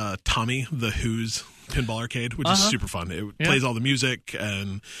is Tommy the Who's Pinball Arcade, which is super fun. It plays all the music,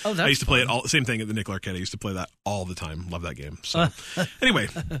 and Oh, that's I used to play fun. it all. Same thing at the nickel arcade. I used to play that all the time. Love that game. So anyway,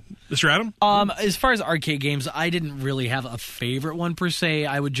 Mr. Adam. As far as arcade games, I didn't really have a favorite one per se.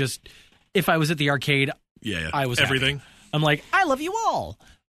 I would just, if I was at the arcade, Yeah, I was happy. everything. I'm like, I love you all.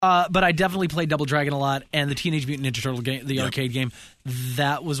 But I definitely played Double Dragon a lot, and the Teenage Mutant Ninja Turtle game, the arcade game.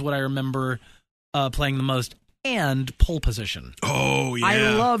 That was what I remember playing the most. And Pole Position. Oh yeah, I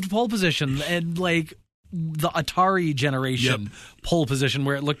loved Pole Position and the Atari generation Pole Position,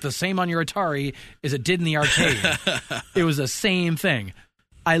 where it looked the same on your Atari as it did in the arcade. It was the same thing.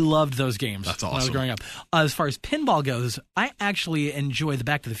 I loved those games. That's when I was awesome. growing up. As far as pinball goes, I actually enjoy the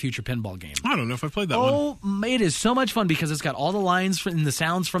Back to the Future pinball game. I don't know if I played that one. Oh, it is so much fun because it's got all the lines and the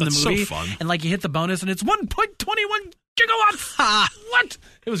sounds from That's the movie. so fun. And you hit the bonus and it's 1.21 gigawatts. What?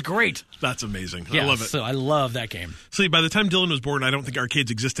 It was great. That's amazing. Yeah, I love it. So I love that game. See, by the time Dylan was born, I don't think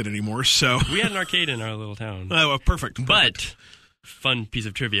arcades existed anymore. So, We had an arcade in our little town. perfect. But, fun piece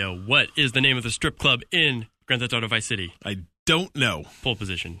of trivia, what is the name of the strip club in Grand Theft Auto Vice City? I don't know. Pole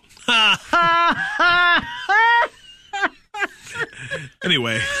Position.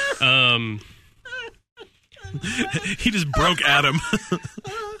 Anyway, Um, he just broke Adam.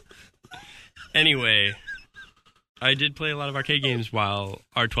 anyway, I did play a lot of arcade games while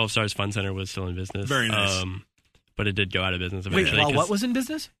our 12 Stars Fun Center was still in business. Very nice. But it did go out of business Wait, eventually. while 'cause what was in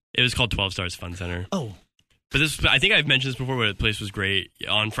business? It was called 12 Stars Fun Center. Oh. But I think I've mentioned this before, but the place was great.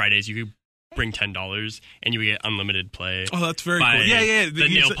 On Fridays, you could bring $10 and you would get unlimited play. Oh, that's very by cool. Yeah. The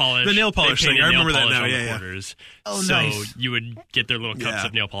nail polish. The nail polish They thing. painted I nail remember that polish now. on the Yeah. quarters. Oh, so nice. you would get their little cups Yeah.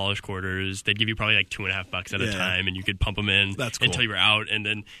 of nail polish quarters. They'd give you probably $2.50 at a Yeah. time, and you could pump them in That's cool. until you were out. And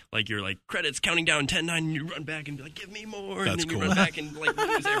then you're credits counting down 10-9, and you run back and be like, give me more. That's and then cool. you run back and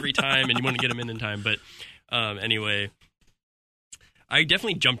lose every time, and you want to get them in time. But anyway, I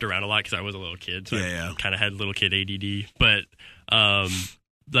definitely jumped around a lot because I was a little kid, so Yeah. I kind of had little kid ADD. But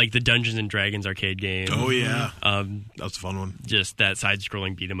the Dungeons and Dragons arcade game. Oh yeah, That was a fun one. just that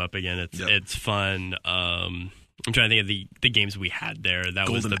side-scrolling beat 'em up again. It's fun. I'm trying to think of the games we had there. That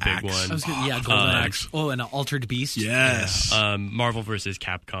was Golden the big Axe. I was one. gonna, Golden Axe. Oh, and Altered Beast. Yes. Marvel versus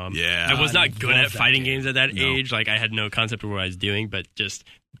Capcom. Yeah. I was I not good love at that fighting game. games at that No. age. Like I had no concept of what I was doing, but just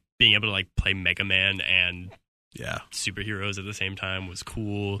being able to like play Mega Man and Yeah. superheroes at the same time was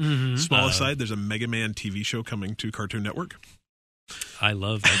cool. Mm-hmm. Small aside, there's a Mega Man TV show coming to Cartoon Network. I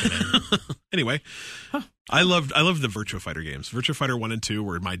love Mega Man. Anyway, I loved the Virtua Fighter games. Virtua Fighter 1 and 2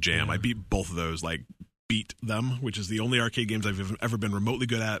 were my jam. I beat both of those, like beat them, which is the only arcade games I've ever been remotely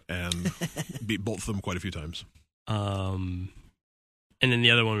good at, and beat both of them quite a few times. And then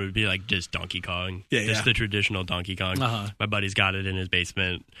the other one would be like just Donkey Kong. Yeah, Just yeah. the traditional Donkey Kong. Uh-huh. My buddy's got it in his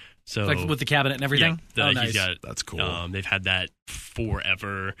basement. So Like with the cabinet and everything. Yeah, Oh, nice. he's got. That's cool. They've had that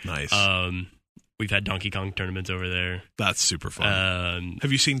forever. Nice. We've had Donkey Kong tournaments over there. That's super fun.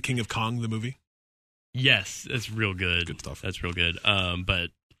 Have you seen King of Kong, the movie? Yes, that's real good. Good stuff. That's real good.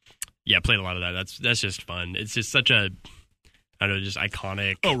 But yeah, played a lot of that. That's just fun. It's just such a, I don't know, just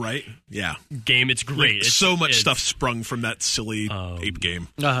iconic Oh, right. Yeah. game. It's great. Like, It's, so much it's- stuff sprung from that silly ape game.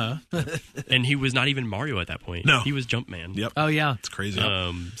 Uh-huh. And he was not even Mario at that point. No. He was Jumpman. Yep. Oh, yeah. It's crazy.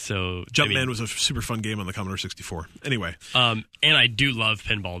 So Jumpman was a super fun game on the Commodore 64. Anyway, and I do love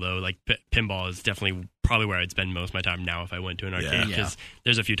pinball though. Like pinball is definitely probably where I'd spend most of my time now if I went to an arcade, Yeah. because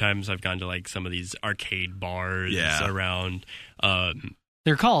there's a few times I've gone to like some of these arcade bars Yeah. around.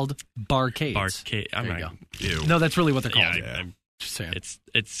 They're called barcades. Arcade. I'm There you not. ew. No, that's really what they're called. Yeah, I'm Just saying.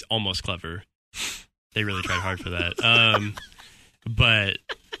 it's almost clever. They really tried hard for that. But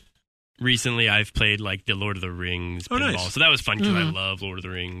recently I've played like the Lord of the Rings Oh, pinball, nice. so that was fun because I love Lord of the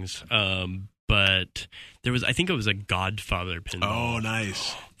Rings. But there was, I think it was a Godfather pinball Oh,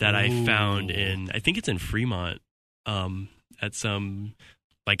 nice. that I Ooh. found I think it's in Fremont, at some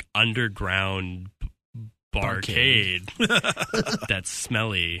like underground barcade that's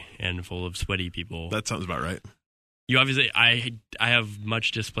smelly and full of sweaty people. That sounds about right. You obviously, I have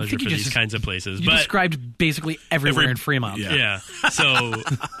much displeasure think for you these just- kinds of places, You but described basically everywhere in Fremont. yeah. yeah. So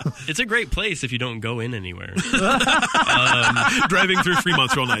it's a great place if you don't go in anywhere. Driving through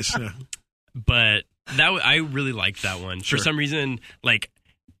Fremont's real nice. Yeah. But I really liked that one. Sure. For some reason, like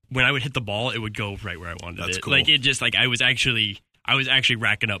when I would hit the ball, it would go right where I wanted That's it. cool. Like it just like I was actually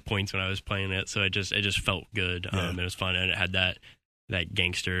racking up points when I was playing it, so it just felt good. Yeah. It was fun, and it had that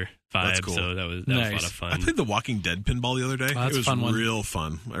gangster vibe. That's cool. So that was a lot Nice. of fun. I played the Walking Dead pinball the other day. that's It was a fun one. real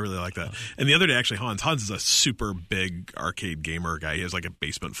fun. I really like that. And the other day, actually, Hans is a super big arcade gamer guy. He has like a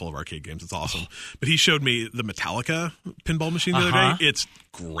basement full of arcade games. It's awesome. But he showed me the Metallica pinball machine the other Uh-huh. day. It's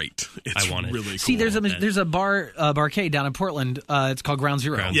great. It's I want it. really cool. See, there's a barcade down in Portland. It's called Ground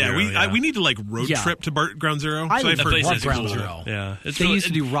Zero. Ground yeah, Zero, we yeah. we need to like road Yeah. trip to Ground Zero. I So would I've That heard place love is Ground cool. Zero. Yeah, it's They used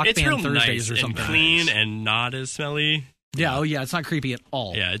to do Rock it's Band real Thursdays nice or something. and clean and not as smelly. Yeah, oh yeah, it's not creepy at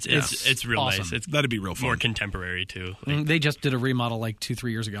all. Yeah, it's real awesome. nice. It's that'd be real fun. more contemporary too. Like, They just did a remodel like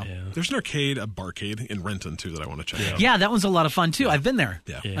 2-3 years ago. yeah. There's an arcade, a barcade in Renton too that I want to check out. Yeah, that one's a lot of fun too. I've been there.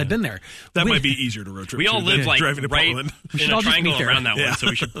 Yeah. I've been there. That might be easier to road trip. We all to live than like driving to right Portland. should in a all just meet triangle there. around that Yeah. one, so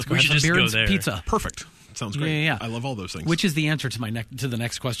we should Have just some go Beard's there. Pizza, Perfect. Sounds great. Yeah. I love all those things. which is the answer to to the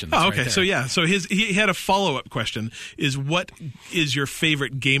next question. Oh, That's okay. right there. So yeah, so he had a follow up question: is what is your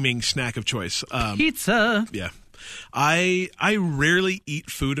favorite gaming snack of choice? Pizza. Yeah, I rarely eat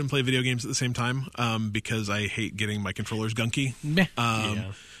food and play video games at the same time because I hate getting my controllers gunky. Meh.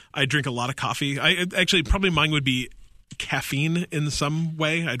 Yeah. I drink a lot of coffee. I actually probably mine would be caffeine in some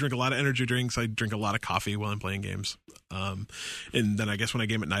way. I drink a lot of energy drinks. I drink a lot of coffee while I'm playing games. And then I guess when I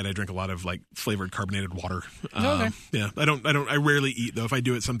game at night, I drink a lot of like flavored carbonated water. Okay. Yeah, I rarely eat though. If I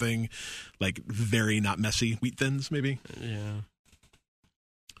do it, something like very not messy, Wheat Thins maybe. Yeah.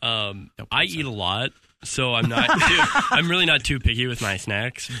 I eat a lot, so I'm not. I'm really not too picky with my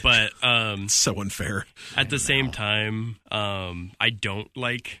snacks, but So unfair. at the same time, I don't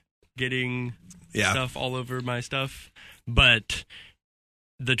like getting Yeah. stuff all over my stuff. But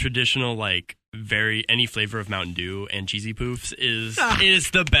the traditional like any flavor of Mountain Dew and Cheesy Poofs is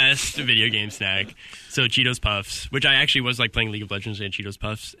the best video game snack. So Cheetos Puffs, which I actually was like playing League of Legends and Cheetos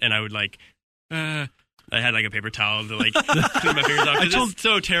Puffs, and I would like. I had like a paper towel to like clean my fingers off because it's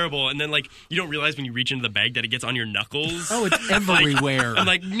so terrible. And then like you don't realize when you reach into the bag that it gets on your knuckles. Oh, it's everywhere. I'm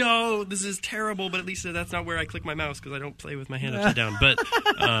like, no, this is terrible. But at least that's not where I click my mouse because I don't play with my hand upside down. But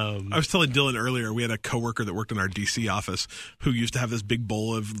I was telling Dylan earlier, we had a coworker that worked in our DC office who used to have this big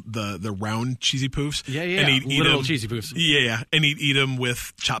bowl of the round cheesy poofs. Yeah, yeah. And he'd eat Literal them, cheesy poofs. Yeah, and he'd eat them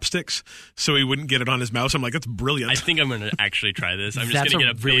with chopsticks so he wouldn't get it on his mouse. I'm like, that's brilliant. I think I'm going to actually try this. I'm just That's going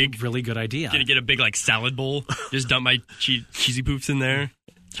to a get a really, big, really good idea. gonna get a big like salad bowl. Just dump my cheesy poofs in there.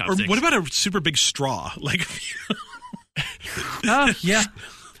 or Chopsticks. what about a super big straw? Like, Yeah.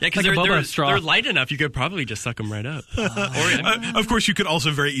 Yeah, because Like a boba they're straw. light enough. You could probably just suck them right up, Of course, you could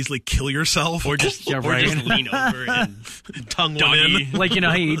also very easily kill yourself. or just Yeah, right. lean over and tongue one doggy. in. Like, you know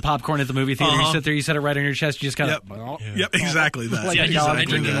how you eat popcorn at the movie theater? You sit there, you set it right on your chest, you just kind Yep. of... Yep, exactly that. Like Yeah, a dog I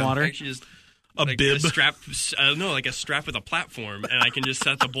do drinking that. water. I actually just A like bib. a strap. Like a strap with a platform, and I can just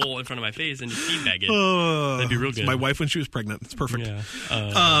set the bowl in front of my face and just feedbag it. That'd be real It's good. my wife when she was pregnant. It's perfect. Yeah.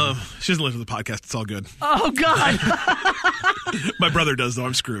 She doesn't listen to the podcast. It's all good. Oh, God. My brother does, though.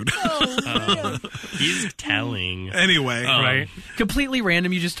 I'm screwed. He's telling. Anyway. Right. Completely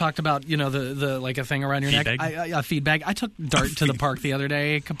random. You just talked about, you know, the like a thing around your Feed neck. bag? A feed bag. I took Dart to the park the other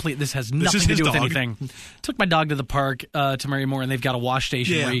day. This has nothing is to his do with dog? anything. Took my dog to the park to Mary Moore, and they've got a wash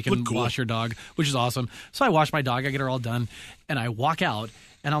station Yeah, where you can look cool. wash your dog, which is awesome. So I wash my dog. I get her all done, and I walk out,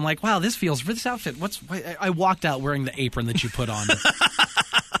 and I'm like, wow, this outfit. I walked out wearing the apron that you put on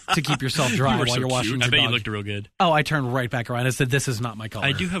to keep yourself dry You were while so you're washing cute. I your bet dog. you looked real good. Oh, I turned right back around. I said, this is not my color.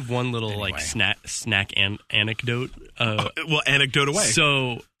 I do have one little like snack anecdote. Well, anecdote away.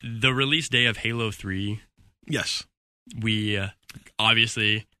 So the release day of Halo 3, Yes. we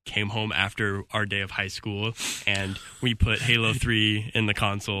obviously came home after our day of high school, and we put Halo 3 in the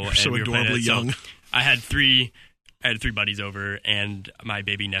console. And so we were playing adorably it. So young. I had three buddies over, and my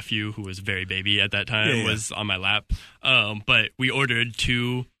baby nephew, who was very baby at that time, was on my lap. But we ordered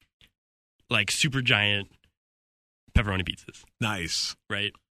 2 like super giant pepperoni pizzas. Nice.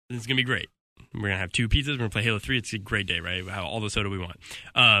 Right? This is gonna be great. We're gonna have 2 pizzas. We're gonna play Halo 3. It's a great day, right? We'll have all the soda we want.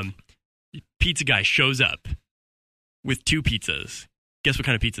 Pizza guy shows up with 2 pizzas. Guess what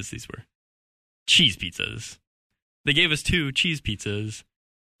kind of pizzas these were? Cheese pizzas. They gave us 2 cheese pizzas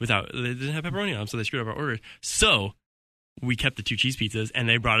they didn't have pepperoni on them, so they screwed up our order. So we kept the 2 cheese pizzas, and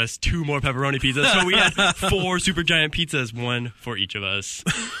they brought us 2 more pepperoni pizzas. So we had 4 super giant pizzas, 1 for each of us.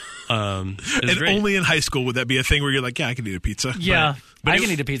 It was And great. only in high school would that be a thing where you're like, yeah, I can eat a pizza. Yeah, but I it-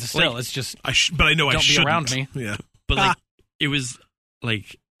 can eat a pizza still. like- It's just But I know I Don't be shouldn't. around me. Yeah. But like, it was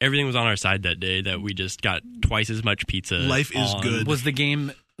like everything was on our side that day. That we just got twice as much pizza. Life is on. good. was the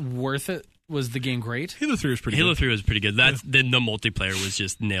game worth it? Was the game great? Halo 3 was pretty Halo good. 3 was pretty good. Then the multiplayer was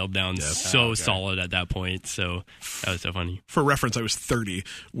just nailed down so solid at that point. So that was so funny. For reference, I was 30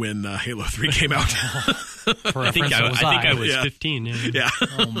 when Halo 3 came out. For I think I was Yeah. 15. Yeah. Yeah.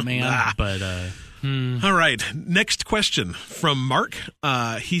 Oh man. But All right. Next question from Mark.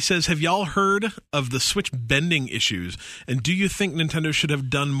 He says, have y'all heard of the Switch bending issues? And do you think Nintendo should have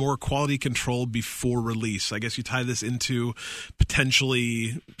done more quality control before release? I guess you tie this into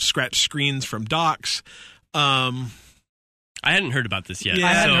potentially scratch screens from docks. I hadn't heard about this yet. Yeah.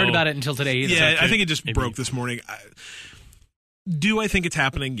 I hadn't so- heard about it until today either. Yeah, okay. I think it just Maybe. broke this morning. Do I think it's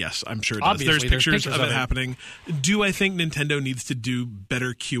happening? Yes, I'm sure it does. Obviously, There's there's pictures of it happening. Do I think Nintendo needs to do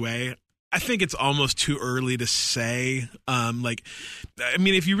better QA? I think it's almost too early to say.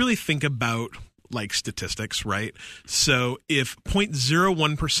 If you really think about like statistics, right? So if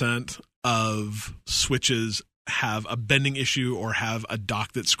 0.01% of Switches have a bending issue or have a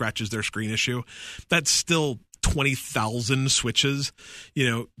dock that scratches their screen issue, that's still 20,000 Switches.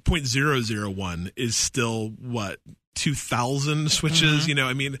 0.001 is still what? 2,000 Switches.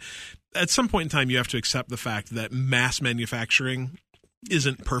 At some point in time, you have to accept the fact that mass manufacturing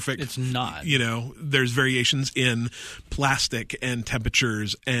isn't perfect. It's not. There's variations in plastic and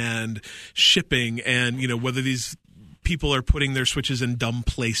temperatures and shipping and, whether these people are putting their Switches in dumb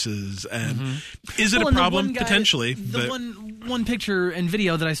places. And is it Well, a and the problem? one guy- Potentially. The but one picture and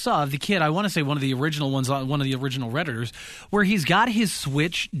video that I saw of the kid, I want to say one of the original ones on one of the original Redditors, where he's got his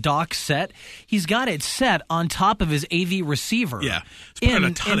Switch dock set. He's got it set on top of his AV receiver. Yeah. It's putting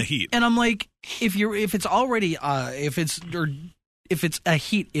a ton of heat. And I'm like, if it's already if it's a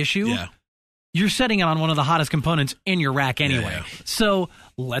heat issue, yeah. you're setting it on one of the hottest components in your rack anyway. Yeah. So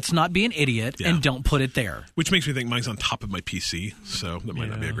let's not be an idiot Yeah. and don't put it there. Which makes me think mine's on top of my PC, so that might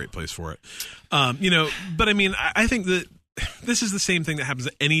not be a great place for it. But I mean, I think that this is the same thing that happens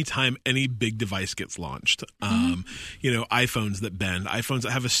any time any big device gets launched. iPhones that bend, iPhones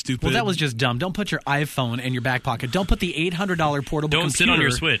that have a stupid... Well, that was just dumb. Don't put your iPhone in your back pocket. Don't put the $800 portable Don't computer. sit on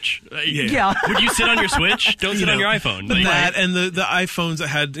your Switch. Yeah. Would you sit on your Switch? Don't sit on your iPhone. But Like- that and the iPhones that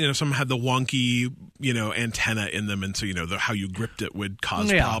had, some had the wonky, antenna in them, and so how you gripped it would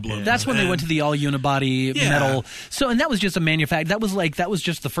cause problems. That's when they went to the all unibody Yeah. metal. So, and that was just a manufacturer. That was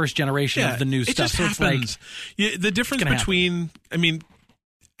just the first generation of the new it stuff. Just so happens. The difference gonna between,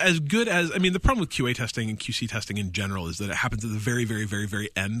 the problem with QA testing and QC testing in general is that it happens at the very, very, very, very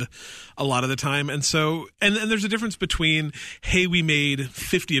end a lot of the time. And so, and there's a difference between, hey, we made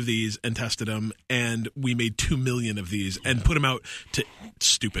 50 of these and tested them, and we made 2 million of these and put them out to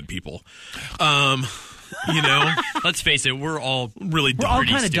stupid people. You know, Let's face it, we're all really We're all dumb.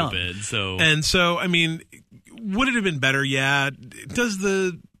 pretty kinda dumb. stupid. So And so, I mean, would it have been better? Yeah. Does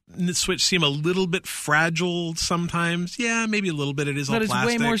the Switch seem a little bit fragile sometimes? Yeah, maybe a little bit. It is all But it's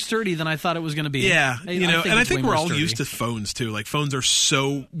plastic. way more sturdy than I thought it was going to be. Yeah, I I think way we're more all sturdy. used to phones too. Like phones are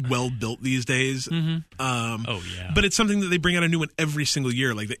so well built these days. oh yeah. But it's something that they bring out a new one every single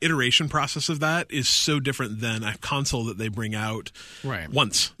year. Like the iteration process of that is so different than a console that they bring out Right.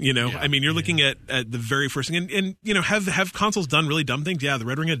 once. You know, I mean, you're looking at the very first thing, and you know, have consoles done really dumb things? Yeah, the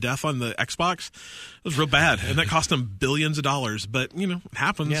Red Ring of Death on the Xbox was real bad, and that cost them billions of dollars. But you know, it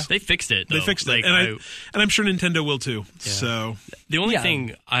happens. they fixed it. They though. fixed Like, it, and I'm sure Nintendo will too. So the only Yeah.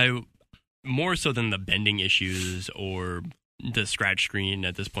 thing more so than the bending issues or the scratch screen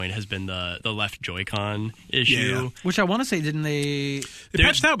at this point has been the left Joy-Con issue. Yeah. Which I want to say, didn't they? they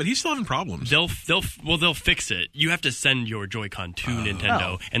patched out, but he's still having problems. They'll fix it. You have to send your Joy-Con to Nintendo,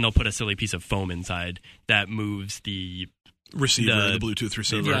 Oh. and they'll put a silly piece of foam inside that moves the. Receiver, the Bluetooth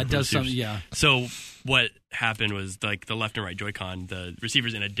receiver. Yeah, it does something. Yeah. So what happened was like the left and right Joy-Con, the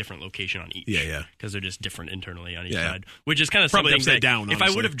receiver's in a different location on each. Yeah. Because they're just different internally on each Yeah. side, which is kind of Probably something upside that down, If I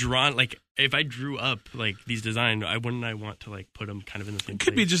honestly. would have drawn if I drew up like these designs, I want to like put them kind of in the same.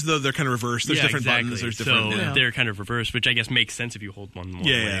 Could be just though they're kind of reversed. There's different exactly. buttons. There's different. So yeah. they're kind of reversed, which I guess makes sense if you hold one way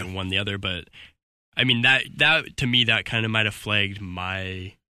Yeah. and one the other. But I mean that to me that kind of might have flagged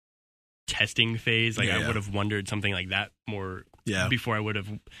my testing phase. Like I would have wondered something like that more before I would have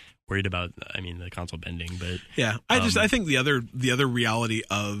worried about the console bending. But Yeah, I think the other reality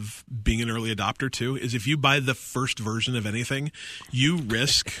of being an early adopter too is if you buy the first version of anything, you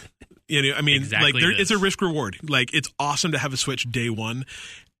risk. You know, I mean, Exactly like it's a this. risk reward. Like it's awesome to have a Switch day one,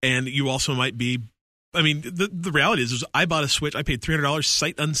 and you also might be. I mean, the reality is I bought a Switch. I paid $300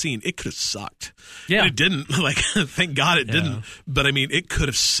 sight unseen. It could have sucked. Yeah. And it didn't. Like, thank God it didn't. But I mean, it could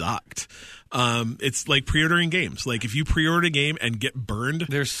have sucked. It's like pre-ordering games. Like if you pre-order a game and get burned,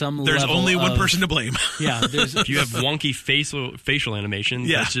 There's there's only one person to blame. Yeah. There's. if you have wonky facial animations,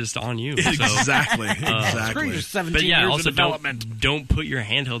 Yeah. that's just on you. So. Exactly. Exactly. Screw your 17 But yeah, years also of development. don't put your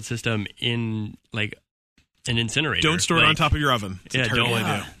handheld system in like an incinerator. Don't store it on top of your oven. It's a terrible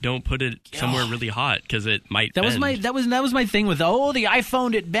idea. don't put it somewhere really hot because it might. That was bend. that was my thing with the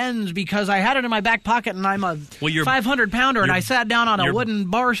iPhone, it bends because I had it in my back pocket and I'm a 500 pounder and I sat down on a your- wooden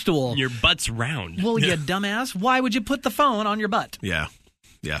bar stool. Your butt's round. Well, you dumbass, why would you put the phone on your butt? Yeah.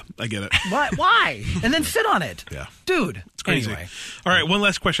 Yeah, I get it. Why? And then sit on it. Yeah. Dude. It's crazy. Anyway. All right, one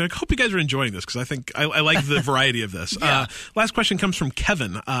last question. I hope you guys are enjoying this because I think I like the variety of this. Last question comes from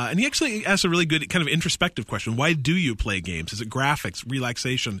Kevin, and he actually asked a really good kind of introspective question. Why do you play games? Is it graphics,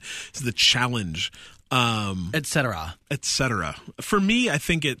 relaxation? Is it the challenge? Etc. Etc. For me, I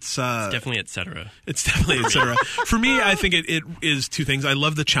think it's Definitely, etc. It's definitely etc. For me, I think it is two things. I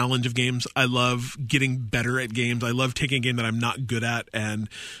love the challenge of games. I love getting better at games. I love taking a game that I'm not good at and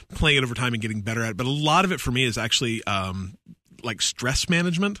playing it over time and getting better at it. But a lot of it for me is actually like stress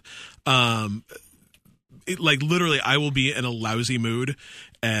management. Like literally, I will be in a lousy mood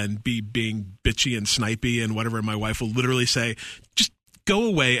and be being bitchy and snipey and whatever. And my wife will literally say, just go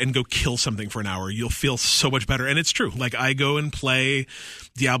away and go kill something for an hour. You'll feel so much better. And it's true. Like I go and play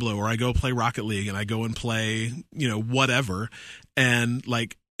Diablo or I go play Rocket League and I go and play, whatever. And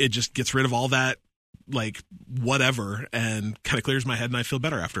like, it just gets rid of all that, like whatever, and kind of clears my head and I feel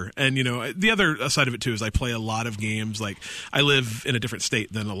better after. And, the other side of it too is I play a lot of games. Like I live in a different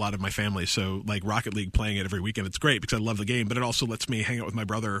state than a lot of my family. So like Rocket League, playing it every weekend, it's great because I love the game, but it also lets me hang out with my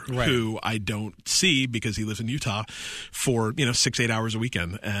brother who I don't see because he lives in Utah for, 6-8 hours a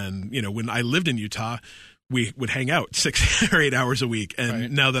weekend. And, when I lived in Utah, we would hang out 6 or 8 hours a week.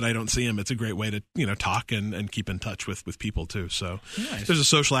 And now that I don't see him, it's a great way to, talk and keep in touch with people too. So there's a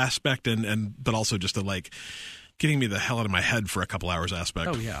social aspect but also just a like getting me the hell out of my head for a couple hours aspect.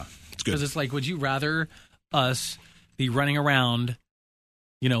 Oh, yeah. It's good. Because it's like, would you rather us be running around,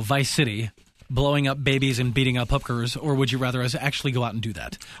 Vice City, blowing up babies and beating up hookers, or would you rather us actually go out and do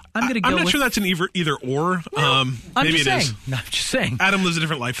that? I'm going to go I'm not with, sure that's an either or. I'm maybe just it is. saying. No, I'm just saying. Adam lives a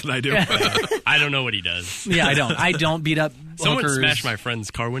different life than I do. I don't know what he does. Yeah, I don't. I don't beat up Someone hookers. smashed my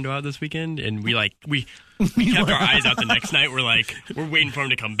friend's car window out this weekend, and we kept our eyes out the next night. We're waiting for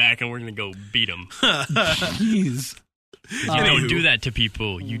him to come back, and we're gonna go beat him. Jeez. You don't do that to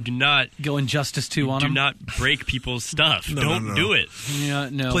people. You do not Go Injustice 2 on do them. not break people's stuff. No, Don't no. do it. Yeah,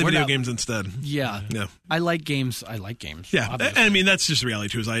 no. Play we're video not- games instead. Yeah. Yeah. I like games. Yeah, obviously. I mean that's just the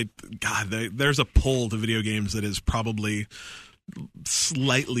reality too. There's a pull to video games that is probably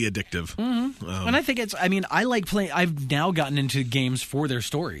slightly addictive. And I think I like playing. I've now gotten into games for their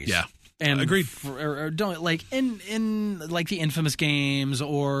stories. Yeah. And Agreed. Or don't like in like the Infamous games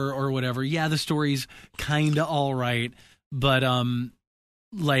or whatever. Yeah, the story's kind of all right, but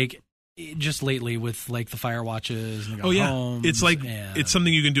like just lately with like the Firewatches and the Homes, it's like and, it's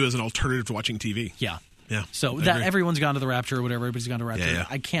something you can do as an alternative to watching TV. Yeah. Yeah. So I that agree. everyone's gone to the Rapture or whatever. Everybody's gone to Rapture. Yeah.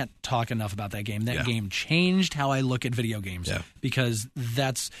 I can't talk enough about that game. That Yeah. game changed how I look at video games. Yeah. Because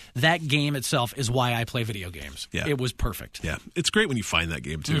that game itself is why I play video games. Yeah. It was perfect. Yeah, it's great when you find that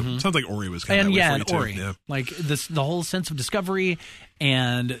game too. Sounds like Ori was kind of And that way yeah, for and you Ori, too. Yeah. like the whole sense of discovery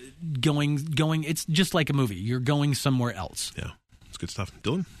and going. It's just like a movie. You're going somewhere else. Yeah, it's good stuff.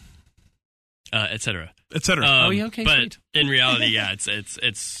 Dylan, etc. etc. Yeah, okay, but sweet. in reality, yeah,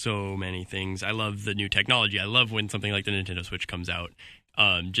 it's so many things. I love the new technology. I love when something like the Nintendo Switch comes out.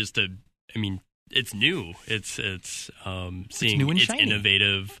 It's new. It's seeing new and it's shiny.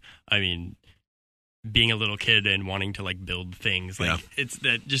 innovative. I mean, being a little kid and wanting to like build things, like it's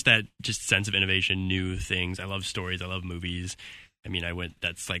that sense of innovation, new things. I love stories. I love movies. I mean,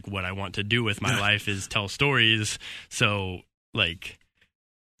 that's like what I want to do with my life is tell stories. So like.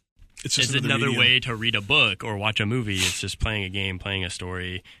 It's It's just another medium. way to read a book or watch a movie. It's just playing a game, playing a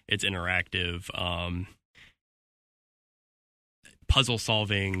story. It's interactive. Puzzle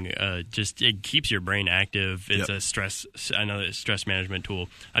solving, it keeps your brain active. It's another stress management tool.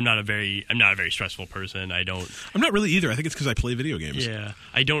 I'm not a very stressful person. I'm not really either. I think it's because I play video games. Yeah,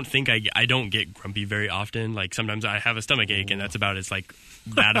 I don't think I don't get grumpy very often. Like sometimes I have a stomach ache, and that's about as like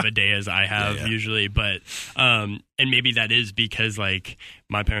bad of a day as I have usually. But and maybe that is because like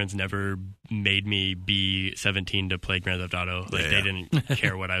my parents never made me be 17 to play Grand Theft Auto. Like they didn't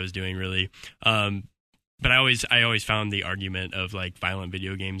care what I was doing really. But I always found the argument of like violent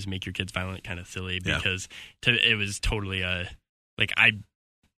video games make your kids violent kind of silly because it was totally I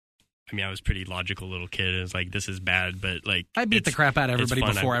was pretty logical little kid. It was like, this is bad, but like I beat the crap out of everybody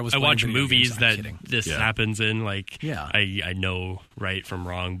before I was. I playing watch video movies games. I'm that kidding. this happens in. Like, Yeah. I know right from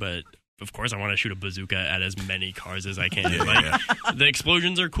wrong, but of course I want to shoot a bazooka at as many cars as I can. The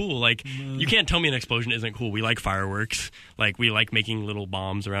explosions are cool. Like, you can't tell me an explosion isn't cool. We like fireworks. Like, we like making little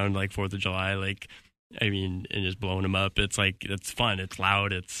bombs around like 4th of July. Like, I mean, and just blowing them up. It's like, it's fun. It's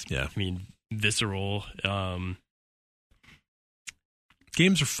loud. It's, I mean, visceral.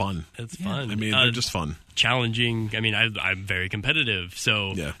 Games are fun. It's fun. I mean, they're just fun. Challenging. I mean, I'm very competitive.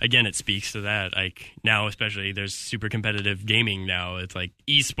 So, again, it speaks to that. Like, now, especially, there's super competitive gaming now. It's like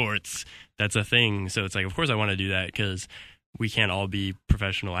esports. That's a thing. So, it's like, of course, I want to do that because we can't all be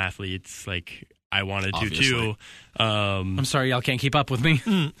professional athletes. Like, I wanted to, too. I'm sorry, y'all can't keep up with me.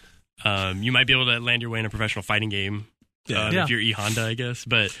 You might be able to land your way in a professional fighting game. If you're E-Honda, I guess.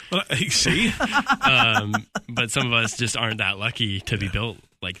 But see, but some of us just aren't that lucky to be built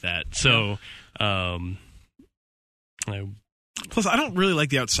like that. So, plus, I don't really like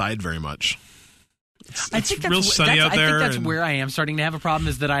the outside very much. I think that's real sunny out there. I think that's and where I am starting to have a problem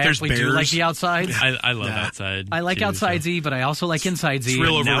is that I there's actually do bears. like the outside. I love outside. I like too, outside so. Z, but I also like inside Z. It's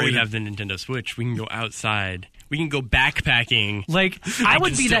real Now we overrated. have the Nintendo Switch. We can go outside. We can go backpacking. Like I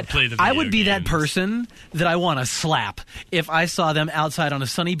would can be still that. play the I video would be that games. person that I want to slap if I saw them outside on a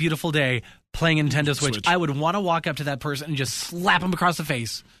sunny, beautiful day playing a Nintendo Switch. Switch. I would want to walk up to that person and just slap them across the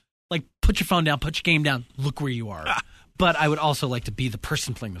face. Like, put your phone down, put your game down, look where you are. But I would also like to be the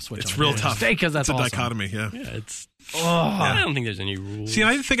person playing the Switch. It's on a real Nintendo tough because that's it's a awesome. dichotomy. Yeah. It's. I don't think there's any rules. See, and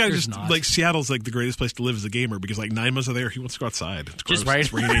I think I There's just not. like Seattle's like the greatest place to live as a gamer because like 9 months of there he wants to go outside. It's gross. Just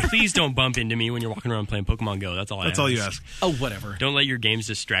It's rainy. please don't bump into me when you're walking around playing Pokemon Go. That's all I ask. That's all you ask. Oh, whatever. Don't let your games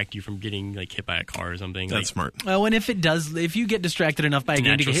distract you from getting like hit by a car or something. That's like, smart. Oh, and if you get distracted enough by a It's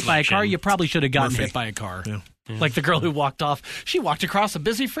game to get natural hit by a car, selection. you probably should have gotten Murphy. hit by a car. Yeah. Like the girl who walked off. She walked across a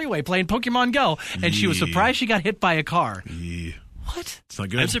busy freeway playing Pokemon Go, and she was Yeah. surprised she got hit by a car. Yeah. What? It's not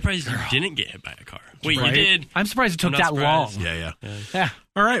good. I'm surprised you didn't get hit by a car. Wait, Right? you did? I'm surprised it took I'm not that long. surprised. Yeah. Yeah.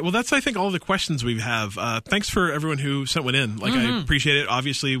 All right. Well, that's, I think, all the questions we have. Thanks for everyone who sent one in. Like, I appreciate it.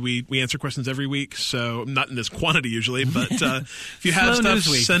 Obviously, we answer questions every week, so not in this quantity usually, but if you have Slow stuff, news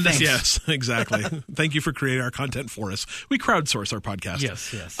week. send us. Thanks. Yes, exactly. Thank you for creating our content for us. We crowdsource our podcast.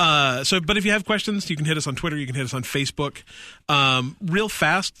 Yes. But if you have questions, you can hit us on Twitter. You can hit us on Facebook. Real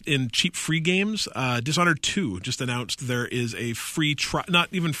fast, in cheap free games, Dishonored 2 just announced there is a free trial, not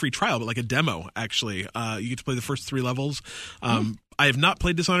even free trial, but like a demo, actually. You get to play the first 3 levels. I have not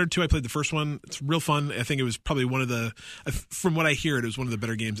played Dishonored 2. I played the first one. It's real fun. I think it was probably one of the, from what I hear, it was one of the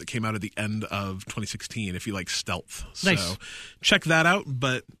better games that came out at the end of 2016, if you like stealth. Nice. So check that out.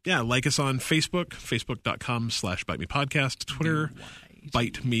 But yeah, like us on Facebook, facebook.com/BiteMePodcast, Twitter,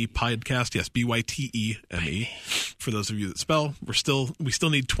 Bite Me Podcast. Yes, BYTEME. For those of you that spell, we still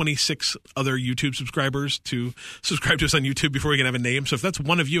need 26 other YouTube subscribers to subscribe to us on YouTube before we can have a name. So if that's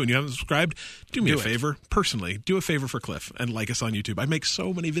one of you and you haven't subscribed, do me a favor personally. Do a favor for Cliff and like us on YouTube. I make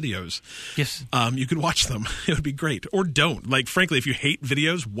so many videos. Yes. You could watch them. It would be great. Or don't. Like, frankly, if you hate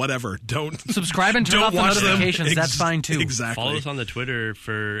videos, whatever. Don't subscribe and turn don't off the watch notifications. Them. That's fine too. Exactly. Follow us on the Twitter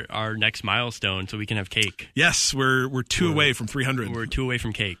for our next milestone so we can have cake. Yes, we're two away from 300. We're 2 away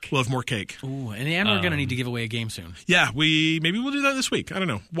from cake. We'll have more cake. Ooh, and we're going to need to give away a game soon. Yeah, maybe we'll do that this week. I don't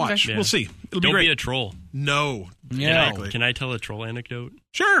know. Watch. Okay. We'll see. It'll Don't be great. be a troll. No. Yeah. Exactly. Can I tell a troll anecdote?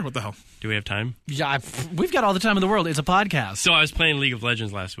 Sure. What the hell? Do we have time? Yeah, we've got all the time in the world. It's a podcast. So I was playing League of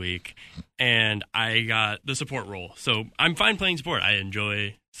Legends last week, and I got the support role. So I'm fine playing support. I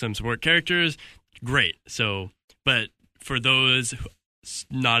enjoy some support characters. Great. So, but for those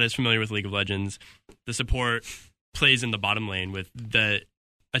not as familiar with League of Legends, the support plays in the bottom lane with the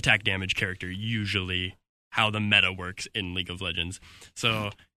attack damage character, usually how the meta works in League of Legends.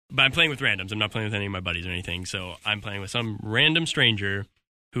 So, but I'm playing with randoms. I'm not playing with any of my buddies or anything. So I'm playing with some random stranger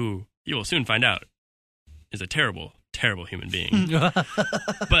who you will soon find out is a terrible, terrible human being.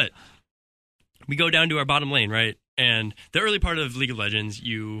 But we go down to our bottom lane, right? And the early part of League of Legends,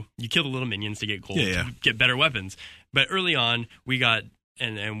 you kill the little minions to get gold, to get better weapons. But early on, we got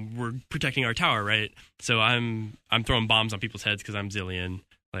and we're protecting our tower, right? So I'm throwing bombs on people's heads because I'm Zillion,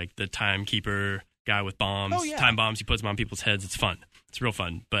 like the timekeeper guy with bombs, time bombs. He puts them on people's heads. It's fun. It's real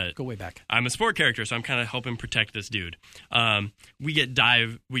fun. But go way back. I'm a support character, so I'm kind of helping protect this dude. We get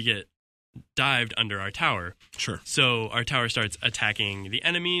dived under our tower. Sure. So our tower starts attacking the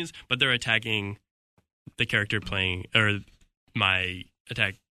enemies, but they're attacking the character playing, or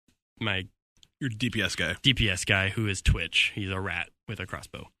your DPS guy. DPS guy who is Twitch. He's a rat with a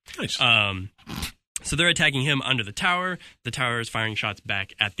crossbow. Nice. So they're attacking him under the tower. The tower is firing shots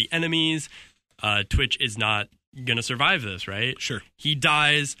back at the enemies. Twitch is not going to survive this, right? Sure. He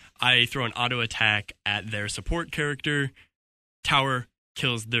dies. I throw an auto attack at their support character. Tower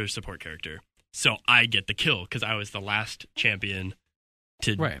kills their support character. So I get the kill because I was the last champion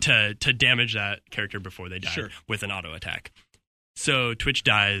to damage that character before they died with an auto attack. So Twitch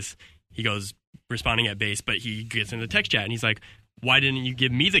dies. He goes responding at base, but he gets in the text chat and he's like, "Why didn't you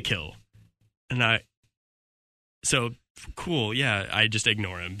give me the kill?" And so cool, yeah. I just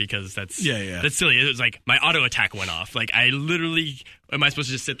ignore him because that's silly. It was like my auto attack went off. Like I literally, am I supposed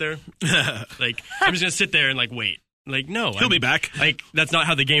to just sit there? Like I'm just gonna sit there and like wait. Like no, he'll be back. Like that's not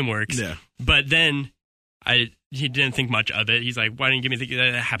how the game works. Yeah. But then he didn't think much of it. He's like, "Why didn't you give me the?"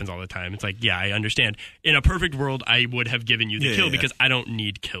 That happens all the time. It's like, yeah, I understand. In a perfect world, I would have given you the kill because I don't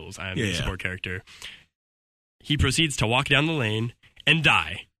need kills. I'm a support character. He proceeds to walk down the lane and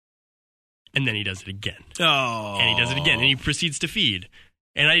die. And then he does it again. Oh. And he does it again. And he proceeds to feed.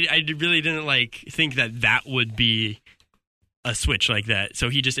 And I really didn't think that would be a switch like that. So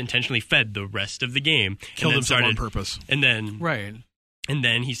he just intentionally fed the rest of the game. Killed himself on purpose. And then right. And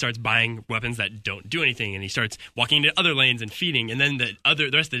then he starts buying weapons that don't do anything, and he starts walking into other lanes and feeding. And then the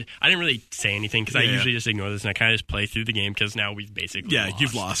rest of the, I didn't really say anything because I usually just ignore this and I kind of just play through the game because now we've basically lost.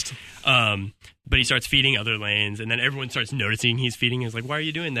 You've lost. But he starts feeding other lanes, and then everyone starts noticing he's feeding. He's like, "Why are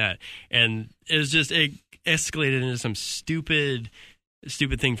you doing that?" And it escalated into some stupid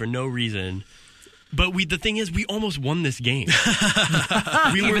thing for no reason. But the thing is, we almost won this game.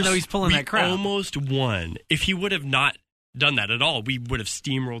 Even though he's pulling that crap. We almost won. If he would have not done that at all, we would have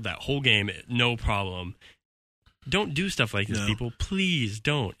steamrolled that whole game, no problem. Don't do stuff like this, people. Please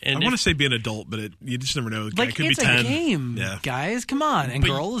don't. And I want to say be an adult, but you just never know. The guy could it's be 10. a game, guys. Come on. And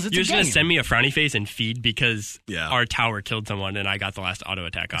girls, it's a game. You're just going to send me a frowny face and feed because our tower killed someone and I got the last auto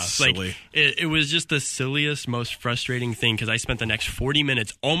attack off. Silly. It was just the silliest, most frustrating thing because I spent the next 40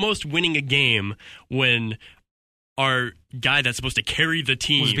 minutes almost winning a game when our guy that's supposed to carry the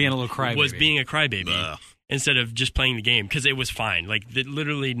team was being a little crybaby. Was being a crybaby instead of just playing the game because it was fine.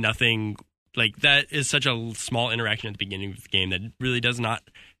 Literally nothing. That is such a small interaction at the beginning of the game that really does not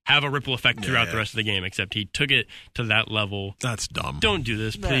have a ripple effect throughout the rest of the game, except he took it to that level. That's dumb. Don't do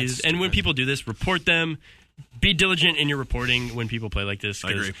this, please. And when people do this, report them. Be diligent in your reporting when people play like this.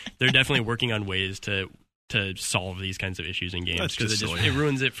 I agree. They're definitely working on ways to solve these kinds of issues in games because it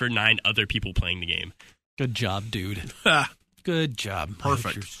ruins it for 9 other people playing the game. Good job, dude. Good job.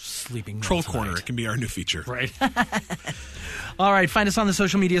 Perfect. You're sleeping Troll Corner. It can be our new feature. Right. All right. Find us on the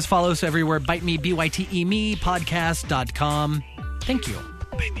social medias. Follow us everywhere. Bite me, BYTE me, podcast.com. Thank you.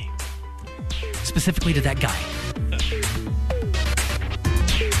 Bite me. Specifically to that guy.